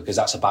ignore it, because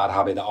that's a bad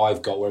habit that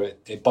I've got, where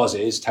it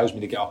buzzes, tells me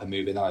to get up and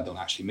move, and then I don't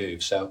actually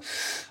move. So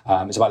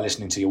it's about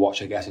listening to your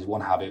watch, I guess, is one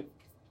habit.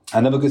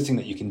 Another good thing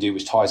that you can do,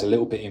 which ties a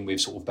little bit in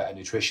with sort of better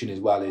nutrition as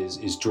well,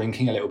 is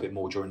drinking a little bit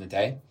more during the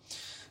day.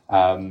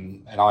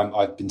 And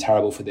I've been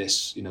terrible for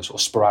this, sort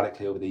of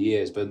sporadically over the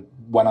years. But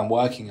when I'm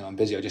working and I'm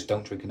busy, I just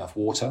don't drink enough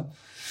water.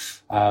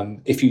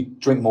 If you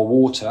drink more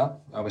water,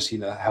 obviously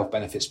the health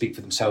benefits speak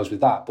for themselves with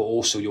that, but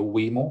also you'll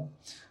wee more.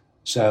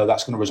 So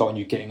that's going to result in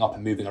you getting up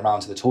and moving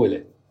around to the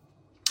toilet.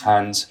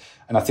 And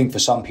I think for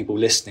some people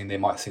listening, they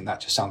might think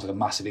that just sounds like a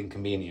massive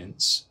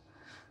inconvenience.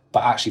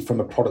 But actually, from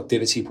a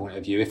productivity point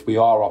of view, if we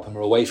are up and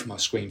we're away from our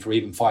screen for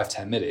even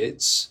 5-10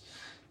 minutes,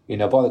 by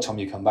the time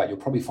you come back, you'll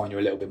probably find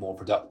you're a little bit more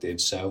productive.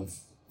 So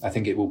I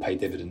think it will pay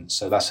dividends.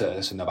 So that's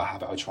another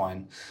habit I try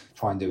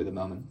and do at the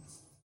moment.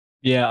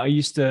 Yeah, I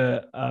used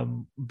to,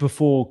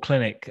 before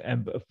clinic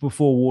and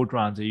before ward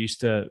rounds, I used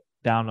to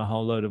down a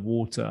whole load of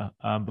water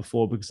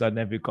before, because I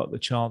never got the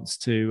chance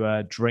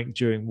to drink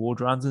during ward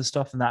rounds and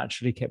stuff, and that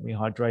actually kept me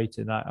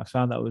hydrated. I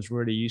found that was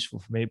really useful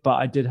for me, but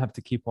I did have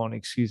to keep on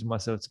excusing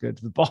myself to go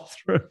to the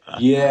bathroom.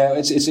 Yeah,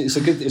 it's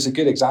a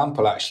good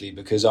example actually,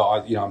 because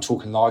I'm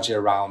talking largely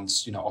around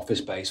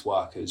office-based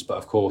workers, but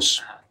of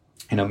course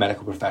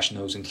medical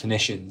professionals and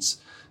clinicians,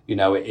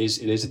 it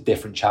is a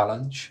different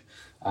challenge.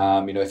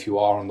 If you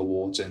are on the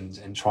wards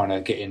and trying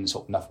to get in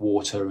sort of enough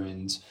water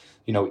and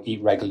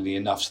eat regularly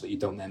enough so that you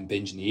don't then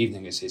binge in the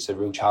evening, it's a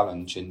real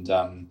challenge. And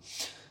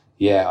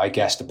I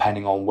guess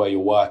depending on where you're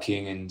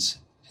working and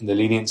the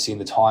leniency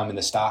and the time and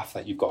the staff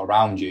that you've got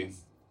around you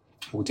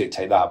will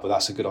dictate that. But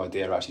that's a good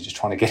idea, actually, just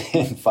trying to get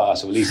in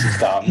first, or at least it's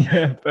done.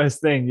 Yeah, first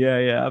thing.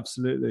 Yeah,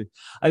 absolutely.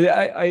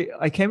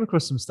 I came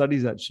across some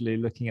studies actually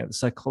looking at the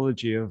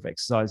psychology of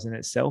exercise in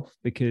itself,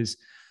 because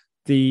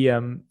the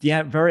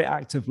very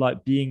act of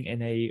like being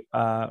in a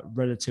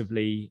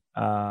relatively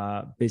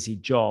busy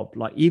job,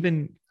 like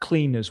even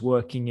cleaners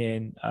working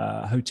in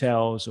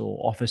hotels or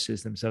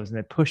offices themselves, and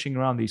they're pushing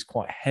around these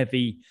quite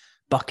heavy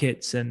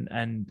buckets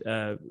and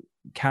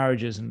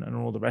carriages and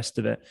all the rest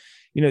of it,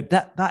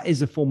 that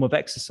is a form of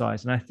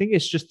exercise. And I think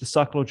it's just the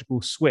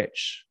psychological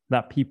switch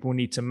that people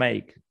need to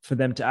make for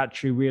them to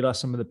actually realize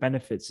some of the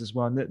benefits as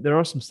well. And there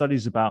are some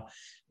studies about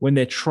when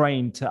they're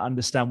trained to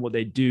understand what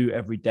they do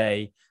every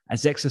day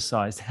as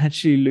exercise, they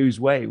actually lose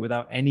weight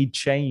without any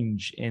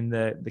change in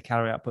the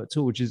calorie output at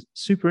all, which is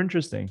super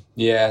interesting.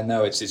 Yeah,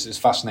 no, it's a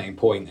fascinating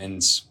point.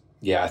 And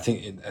yeah, I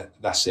think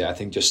that's it. I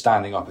think just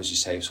standing up, as you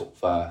say, sort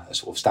of a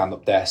sort of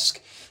stand-up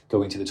desk,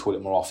 going to the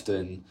toilet more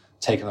often,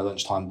 taking a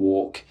lunchtime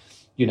walk,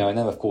 and then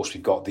of course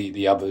we've got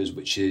the others,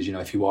 which is,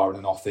 if you are in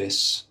an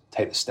office,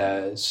 take the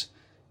stairs.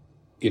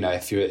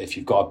 If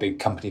you've got a big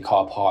company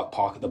car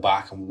park at the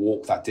back and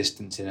walk that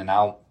distance in and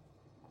out.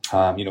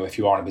 If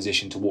you are in a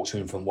position to walk to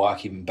and from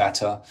work, even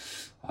better.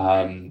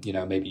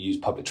 Maybe use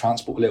public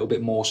transport a little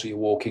bit more so you're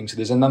walking. So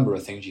there's a number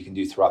of things you can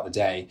do throughout the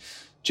day,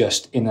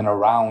 just in and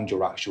around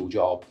your actual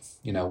job,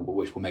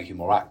 which will make you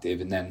more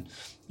active. And then,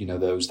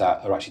 those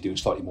that are actually doing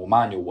slightly more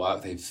manual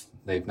work,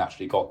 they've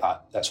naturally got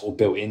that sort of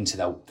built into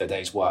their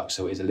day's work.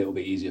 So it is a little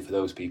bit easier for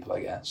those people,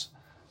 I guess.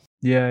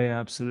 Yeah,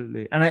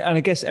 absolutely. And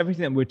I guess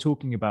everything that we're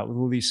talking about with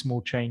all these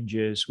small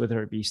changes,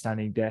 whether it be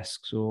standing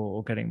desks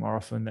or getting more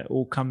often, that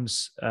all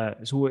comes,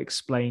 it's all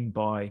explained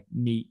by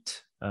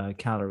NEAT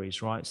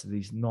calories, right? So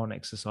these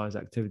non-exercise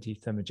activity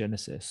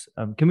thermogenesis.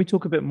 Can we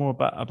talk a bit more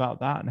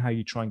about that and how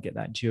you try and get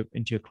that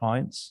into your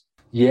clients?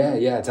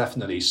 Yeah,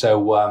 definitely.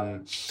 So,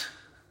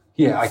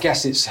 I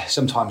guess it's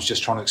sometimes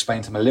just trying to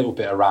explain to them a little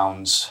bit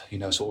around,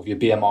 sort of your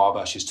BMR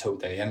versus total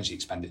daily energy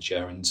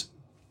expenditure and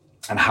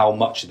how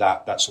much of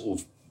that sort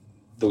of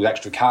those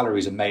extra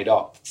calories are made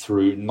up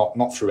through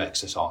not through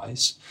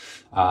exercise,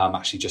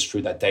 actually just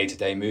through that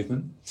day-to-day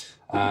movement.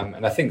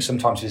 And I think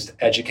sometimes just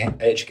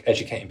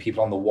educating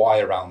people on the why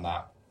around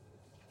that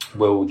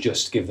will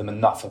just give them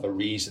enough of a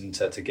reason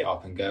to get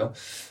up and go.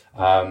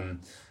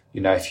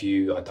 If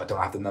you, I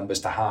don't have the numbers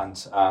to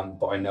hand,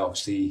 but I know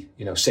obviously,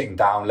 sitting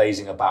down,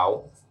 lazing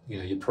about,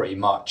 you're pretty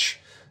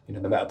much,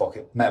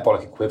 the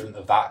metabolic equivalent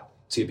of that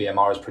to your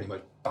BMR is pretty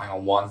much bang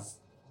on 1.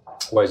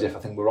 Whereas if I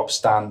think we're up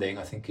standing,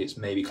 I think it's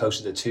maybe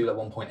closer to 2, like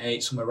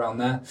 1.8, somewhere around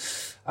there.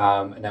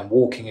 And then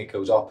walking, it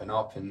goes up and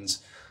up. And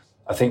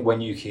I think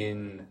when you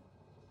can,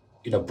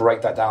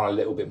 break that down a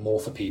little bit more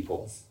for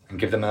people and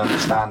give them an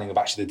understanding of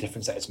actually the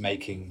difference that it's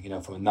making,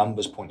 from a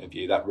numbers point of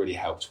view, that really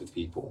helps with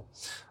people.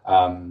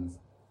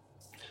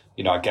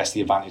 I guess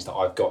the advantage that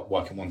I've got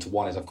working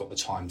one-to-one is I've got the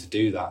time to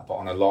do that. But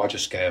on a larger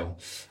scale,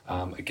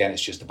 again,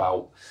 it's just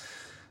about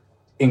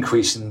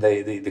increasing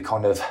the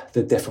kind of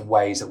the different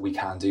ways that we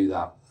can do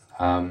that.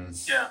 And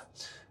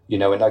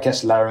I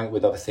guess layering it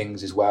with other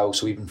things as well.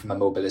 So even from a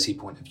mobility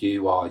point of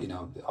view,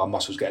 our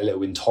muscles get a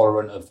little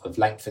intolerant of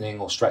lengthening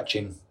or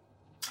stretching.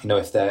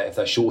 If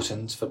they're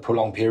shortened for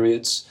prolonged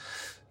periods,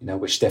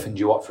 which stiffens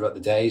you up throughout the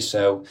day.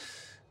 So,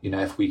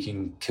 if we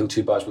can kill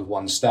two birds with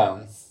one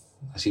stone,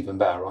 that's even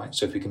better, right?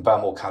 So if we can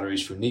burn more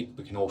calories through NEAT,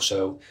 we can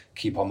also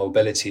keep our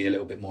mobility a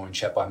little bit more in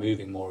check by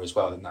moving more as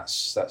well. And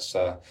that's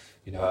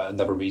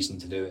another reason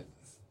to do it.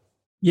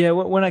 Yeah,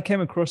 when I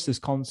came across this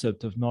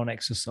concept of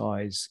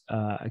non-exercise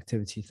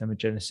activity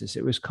thermogenesis,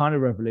 it was kind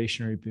of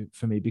revolutionary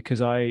for me,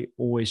 because I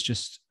always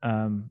just,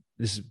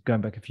 this is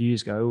going back a few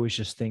years ago, I always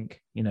just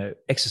think,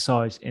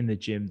 exercise in the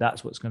gym,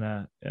 that's what's going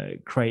to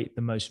create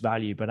the most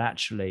value. But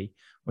actually,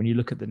 when you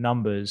look at the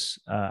numbers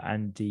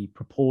and the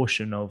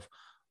proportion of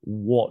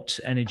what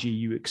energy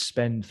you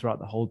expend throughout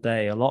the whole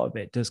day, a lot of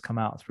it does come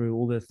out through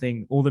all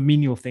the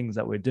menial things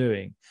that we're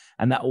doing,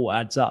 and that all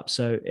adds up.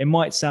 So it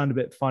might sound a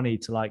bit funny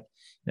to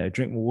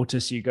drink more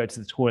water so you go to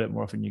the toilet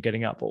more often, you're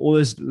getting up, but all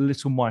those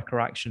little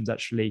micro actions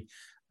actually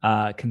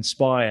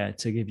conspire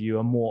to give you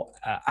a more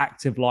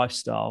active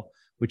lifestyle,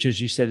 which,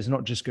 as you said, is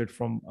not just good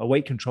from a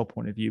weight control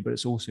point of view, but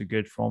it's also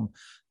good from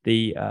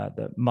the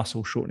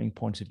muscle shortening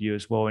point of view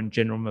as well, and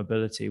general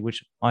mobility,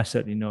 which I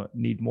certainly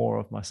need more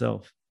of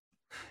myself.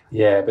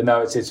 Yeah, but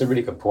no, it's a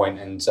really good point.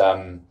 And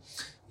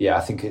I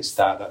think it's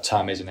that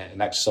term, isn't it?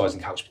 An exercising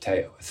couch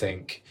potato. I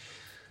think,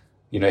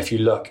 if you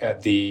look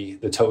at the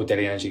total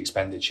daily energy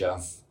expenditure,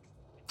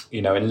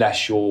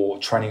 unless you're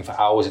training for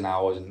hours and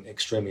hours and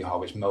extremely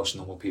hard, which most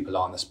normal people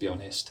aren't, let's be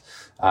honest,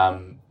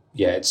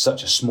 it's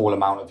such a small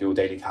amount of your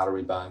daily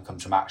calorie burn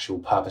comes from actual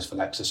purposeful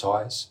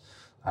exercise.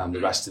 The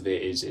rest of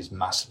it is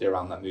massively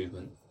around that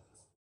movement.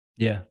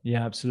 Yeah,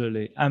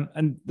 absolutely.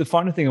 And the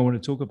final thing I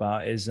want to talk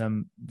about is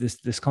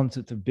this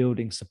concept of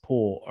building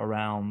support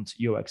around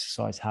your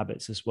exercise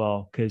habits as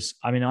well. Because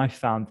I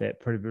found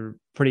it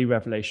pretty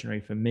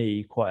revolutionary for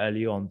me quite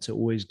early on to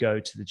always go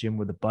to the gym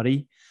with a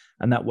buddy,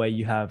 and that way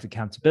you have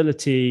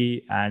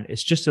accountability, and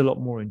it's just a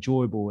lot more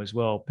enjoyable as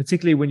well.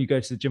 Particularly when you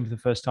go to the gym for the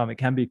first time, it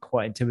can be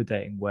quite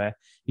intimidating, where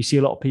you see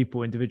a lot of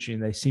people individually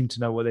and they seem to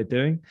know what they're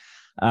doing.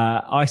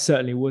 I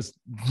certainly was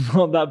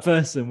not that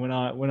person when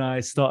I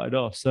started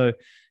off. So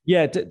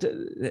yeah,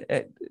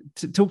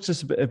 talk to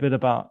us a bit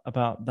about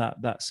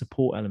that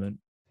support element.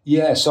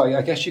 Yeah, so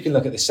I guess you can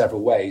look at this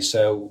several ways.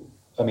 So,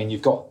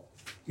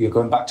 you're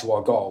going back to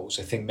our goals.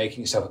 I think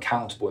making yourself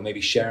accountable and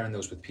maybe sharing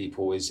those with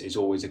people is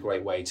always a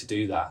great way to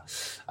do that.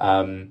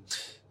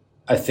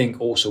 I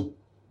think also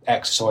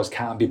exercise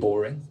can be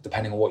boring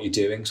depending on what you're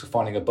doing. So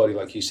finding a buddy,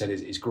 like you said,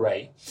 is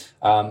great.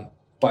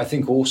 But I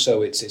think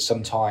also it's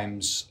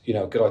sometimes,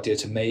 a good idea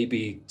to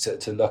maybe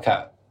to look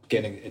at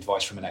getting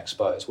advice from an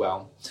expert as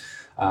well.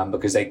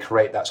 Because they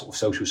create that sort of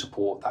social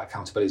support, that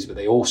accountability, but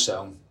they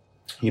also,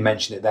 you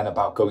mentioned it then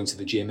about going to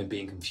the gym and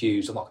being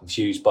confused, or not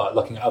confused, but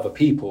looking at other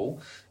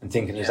people and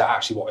thinking, is that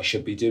actually what I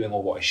should be doing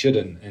or what I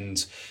shouldn't?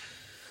 And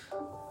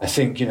I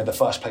think, the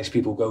first place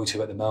people go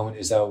to at the moment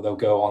is they'll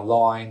go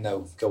online,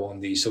 they'll go on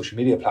the social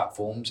media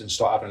platforms and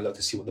start having a look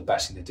to see what the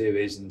best thing to do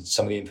is. And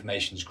some of the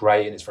information is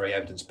great and it's very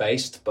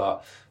evidence-based,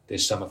 but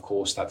there's some, of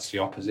course, that's the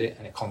opposite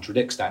and it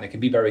contradicts that, and it can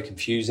be very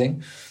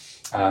confusing.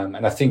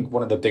 And I think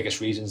one of the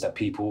biggest reasons that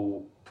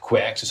people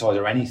quit exercise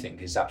or anything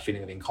is that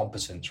feeling of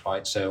incompetence,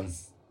 right? So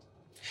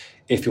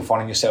if you're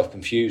finding yourself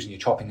confused and you're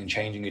chopping and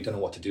changing, you don't know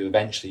what to do,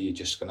 eventually you're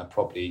just going to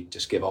probably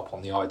just give up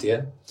on the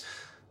idea.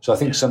 So I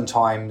think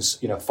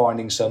sometimes,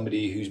 finding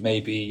somebody who's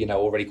maybe,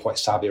 already quite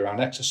savvy around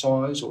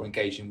exercise or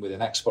engaging with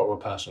an expert or a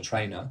personal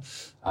trainer,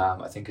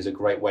 I think is a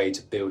great way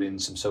to build in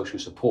some social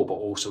support, but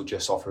also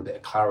just offer a bit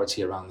of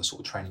clarity around the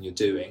sort of training you're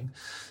doing.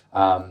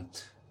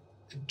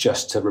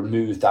 Just to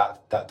remove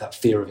that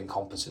fear of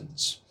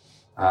incompetence.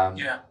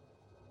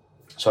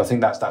 So I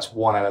think that's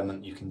one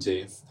element you can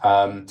do.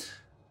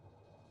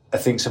 I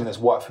think something that's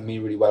worked for me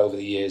really well over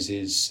the years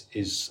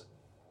is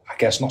I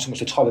guess not so much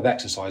the type of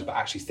exercise, but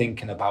actually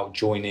thinking about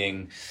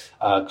joining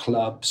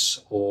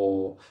clubs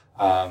or,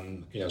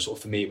 sort of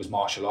for me, it was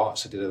martial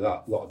arts. I did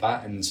a lot of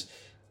that, and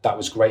that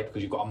was great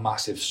because you've got a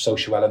massive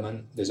social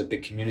element. There's a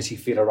big community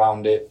feel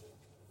around it.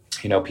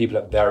 People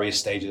at various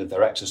stages of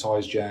their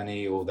exercise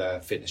journey or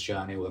their fitness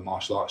journey or their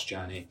martial arts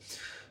journey.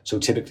 So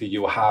typically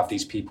you'll have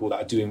these people that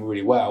are doing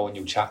really well and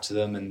you'll chat to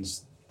them and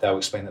they'll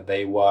explain that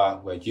they were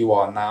where you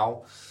are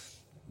now,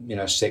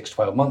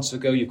 6-12 months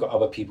ago. You've got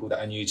other people that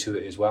are new to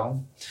it as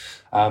well.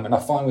 And I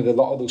find with a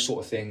lot of those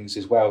sort of things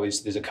as well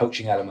is there's a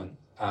coaching element,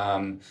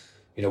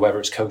 whether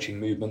it's coaching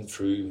movement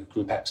through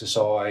group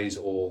exercise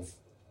or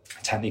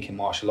technique in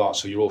martial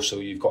arts. So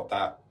you've got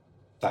that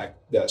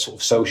sort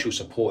of social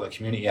support, that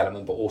community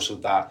element, but also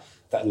that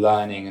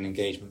learning and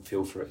engagement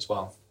feel for it as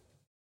well.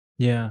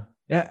 Yeah.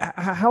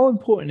 How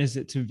important is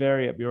it to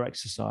vary up your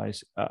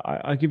exercise?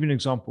 I'll give you an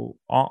example.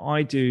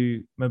 I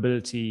do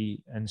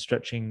mobility and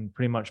stretching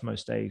pretty much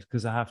most days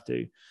because I have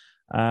to.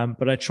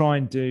 But I try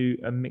and do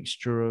a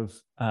mixture of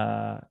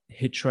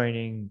HIIT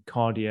training,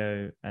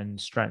 cardio, and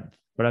strength.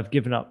 but I've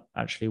given up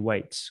actually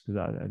weights because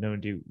I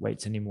don't do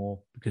weights anymore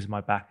because of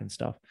my back and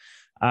stuff.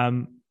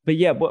 But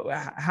yeah,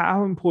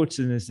 how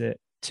important is it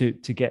to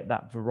get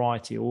that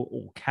variety,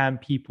 or can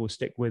people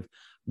stick with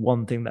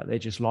one thing that they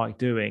just like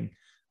doing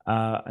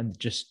and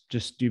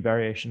just do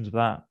variations of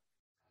that?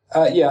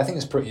 Yeah, I think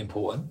it's pretty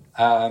important.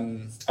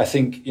 I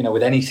think,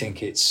 with anything,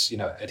 it's,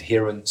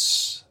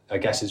 adherence, I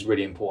guess, is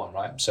really important,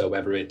 right? So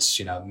whether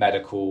it's,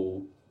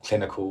 medical,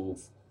 clinical,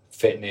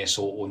 fitness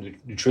or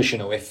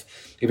nutritional,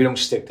 if you don't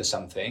stick to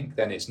something,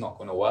 then it's not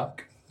going to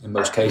work in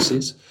most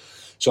cases.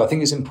 So I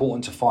think it's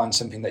important to find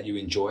something that you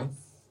enjoy.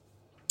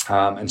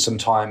 And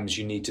sometimes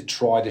you need to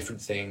try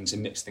different things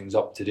and mix things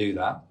up to do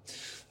that.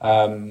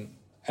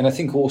 And I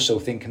think also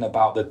thinking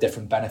about the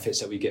different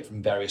benefits that we get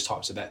from various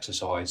types of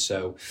exercise.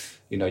 So,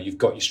 you've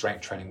got your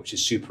strength training, which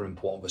is super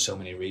important for so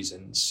many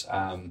reasons.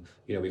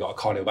 We got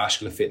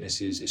cardiovascular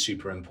fitness is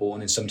super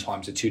important. And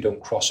sometimes the two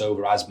don't cross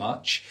over as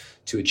much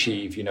to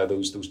achieve,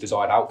 those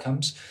desired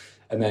outcomes.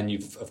 And then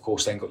you've, of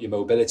course, then got your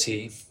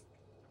mobility,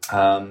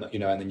 and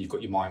then you've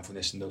got your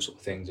mindfulness and those sort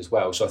of things as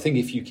well. So I think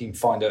if you can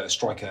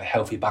strike a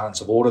healthy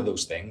balance of all of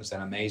those things,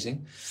 then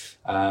amazing.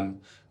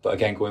 But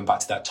again, going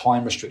back to that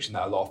time restriction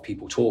that a lot of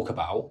people talk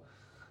about,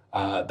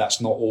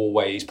 that's not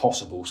always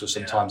possible. So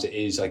sometimes it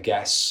is, I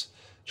guess,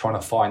 trying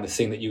to find the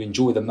thing that you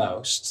enjoy the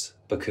most,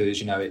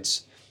 because,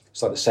 it's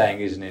like the saying,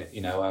 isn't it?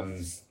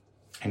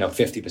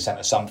 50%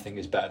 of something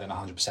is better than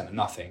 100% of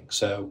nothing.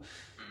 So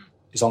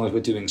as long as we're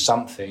doing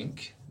something,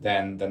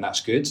 then that's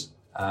good.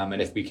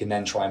 And if we can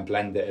then try and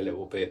blend it a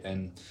little bit,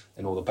 then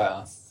all the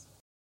better.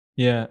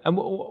 Yeah. And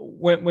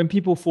when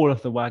people fall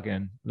off the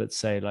wagon, let's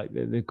say, like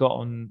they've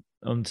got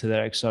onto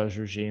their exercise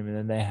regime and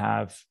then they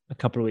have a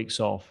couple of weeks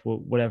off for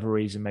whatever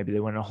reason, maybe they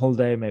went on a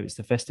holiday, maybe it's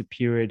the festive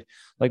period,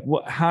 like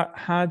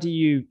how do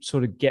you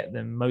sort of get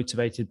them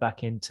motivated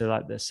back into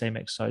like the same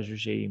exercise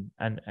regime,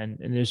 and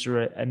is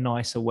there a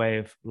nicer way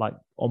of like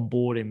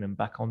onboarding them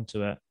back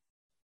onto it?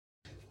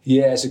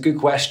 Yeah, it's a good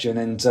question.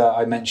 And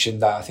I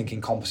mentioned that I think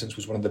incompetence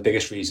was one of the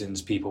biggest reasons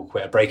people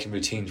quit. Breaking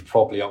routines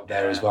probably up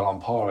there as well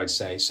on par, I'd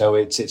say. So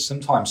it's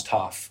sometimes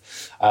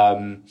tough.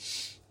 And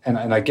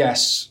I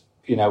guess,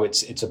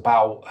 it's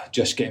about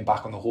just getting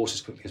back on the horse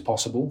as quickly as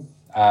possible.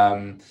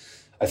 I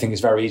think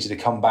it's very easy to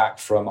come back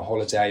from a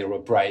holiday or a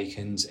break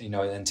and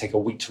then take a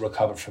week to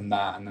recover from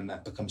that. And then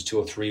that becomes 2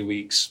 or 3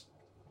 weeks.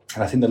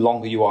 And I think the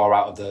longer you are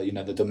out of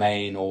the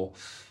domain or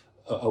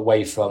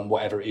away from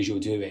whatever it is you're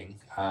doing,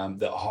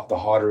 the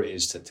harder it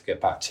is to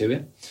get back to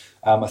it.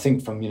 I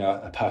think from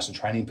a personal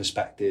training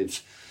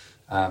perspective,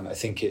 I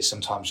think it's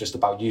sometimes just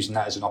about using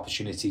that as an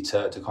opportunity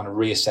to kind of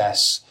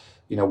reassess,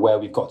 where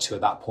we've got to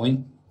at that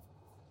point.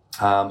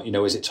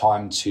 Is it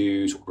time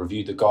to sort of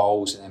review the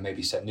goals and then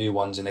maybe set new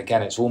ones? And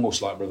again, it's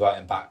almost like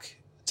reverting back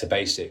to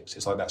basics.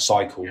 It's like that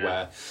cycle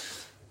where,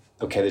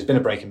 okay, there's been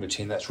a break in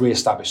routine. Let's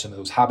reestablish some of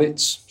those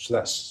habits. So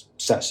let's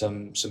set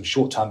some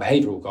short-term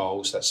behavioural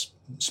goals. Let's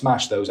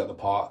smash those at the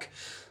park.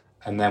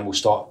 And then we'll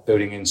start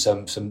building in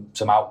some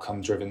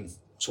outcome-driven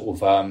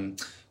sort of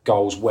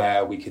goals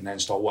where we can then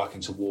start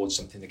working towards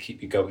something to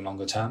keep you going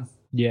longer term.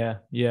 Yeah.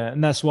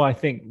 And that's why I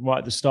think right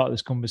at the start of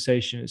this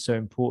conversation, it's so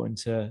important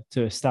to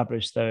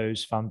establish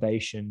those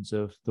foundations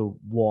of the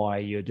why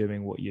you're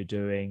doing what you're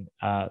doing,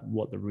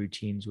 what the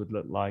routines would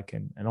look like,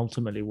 and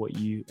ultimately what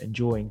you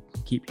enjoy and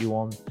keep you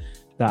on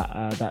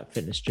that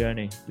fitness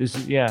journey. This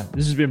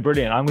has been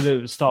brilliant. I'm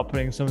going to start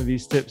putting some of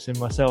these tips in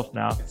myself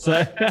now.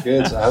 So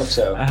good. I hope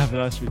so. I have a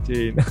nice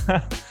routine.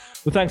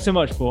 Well, thanks so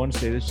much, Paul.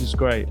 Honestly, this is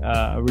great.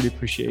 I really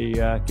appreciate you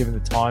giving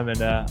the time,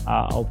 and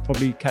I'll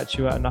probably catch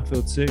you at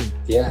Nuffield soon.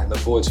 Yeah, look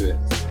forward to it.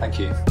 Thank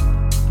you.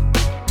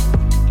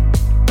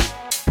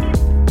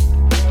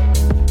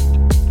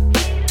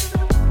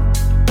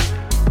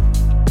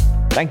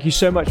 Thank you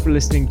so much for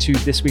listening to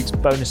this week's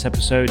bonus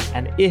episode.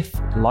 And if,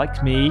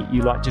 like me,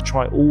 you like to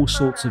try all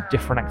sorts of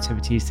different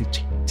activities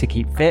to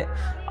keep fit,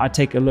 I'd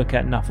take a look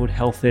at Nuffield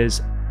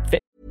Health's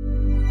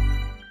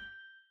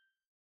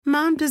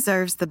Mom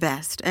deserves the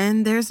best,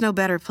 and there's no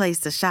better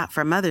place to shop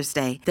for Mother's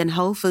Day than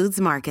Whole Foods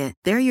Market.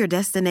 They're your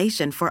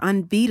destination for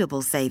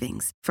unbeatable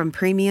savings, from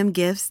premium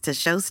gifts to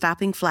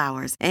show-stopping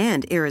flowers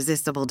and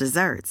irresistible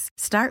desserts.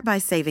 Start by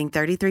saving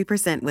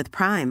 33% with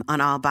Prime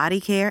on all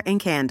body care and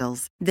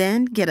candles.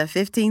 Then get a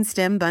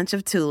 15-stem bunch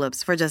of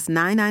tulips for just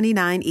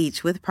 $9.99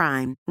 each with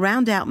Prime.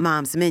 Round out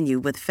Mom's menu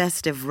with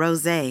festive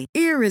rosé,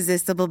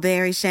 irresistible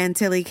berry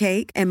chantilly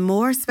cake, and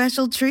more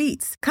special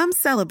treats. Come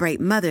celebrate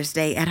Mother's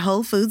Day at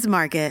Whole Foods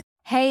Market.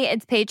 Hey,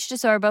 it's Paige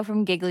DeSorbo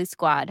from Giggly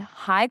Squad.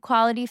 High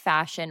quality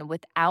fashion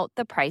without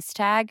the price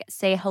tag.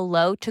 Say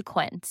hello to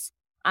Quince.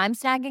 I'm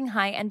snagging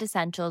high-end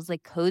essentials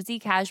like cozy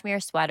cashmere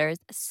sweaters,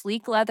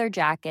 sleek leather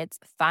jackets,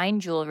 fine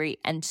jewelry,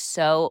 and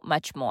so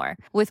much more.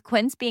 With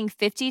Quince being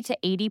 50 to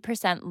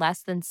 80%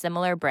 less than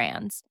similar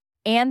brands.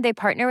 And they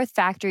partner with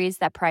factories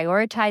that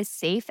prioritize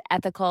safe,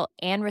 ethical,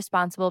 and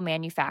responsible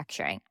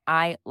manufacturing.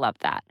 I love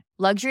that.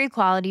 Luxury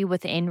quality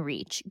within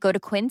reach. Go to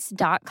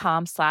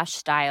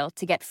quince.com/style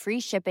to get free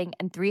shipping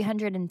and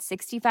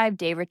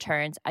 365-day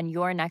returns on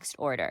your next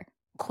order.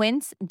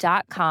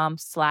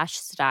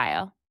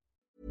 Quince.com/style.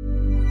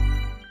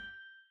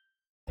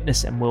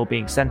 fitness and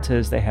wellbeing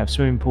centers. They have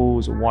swimming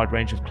pools, a wide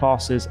range of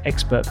classes,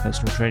 expert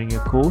personal training,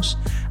 of course,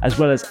 as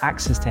well as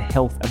access to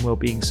health and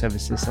wellbeing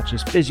services such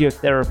as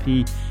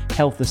physiotherapy,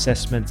 health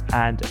assessments,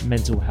 and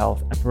mental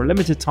health. And for a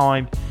limited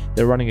time,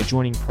 they're running a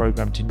joining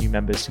program to new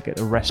members to get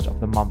the rest of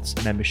the month's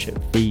membership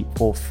fee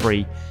for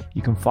free.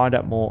 You can find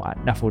out more at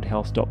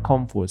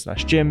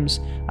nuffieldhealth.com/gyms,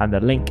 and the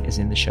link is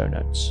in the show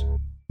notes.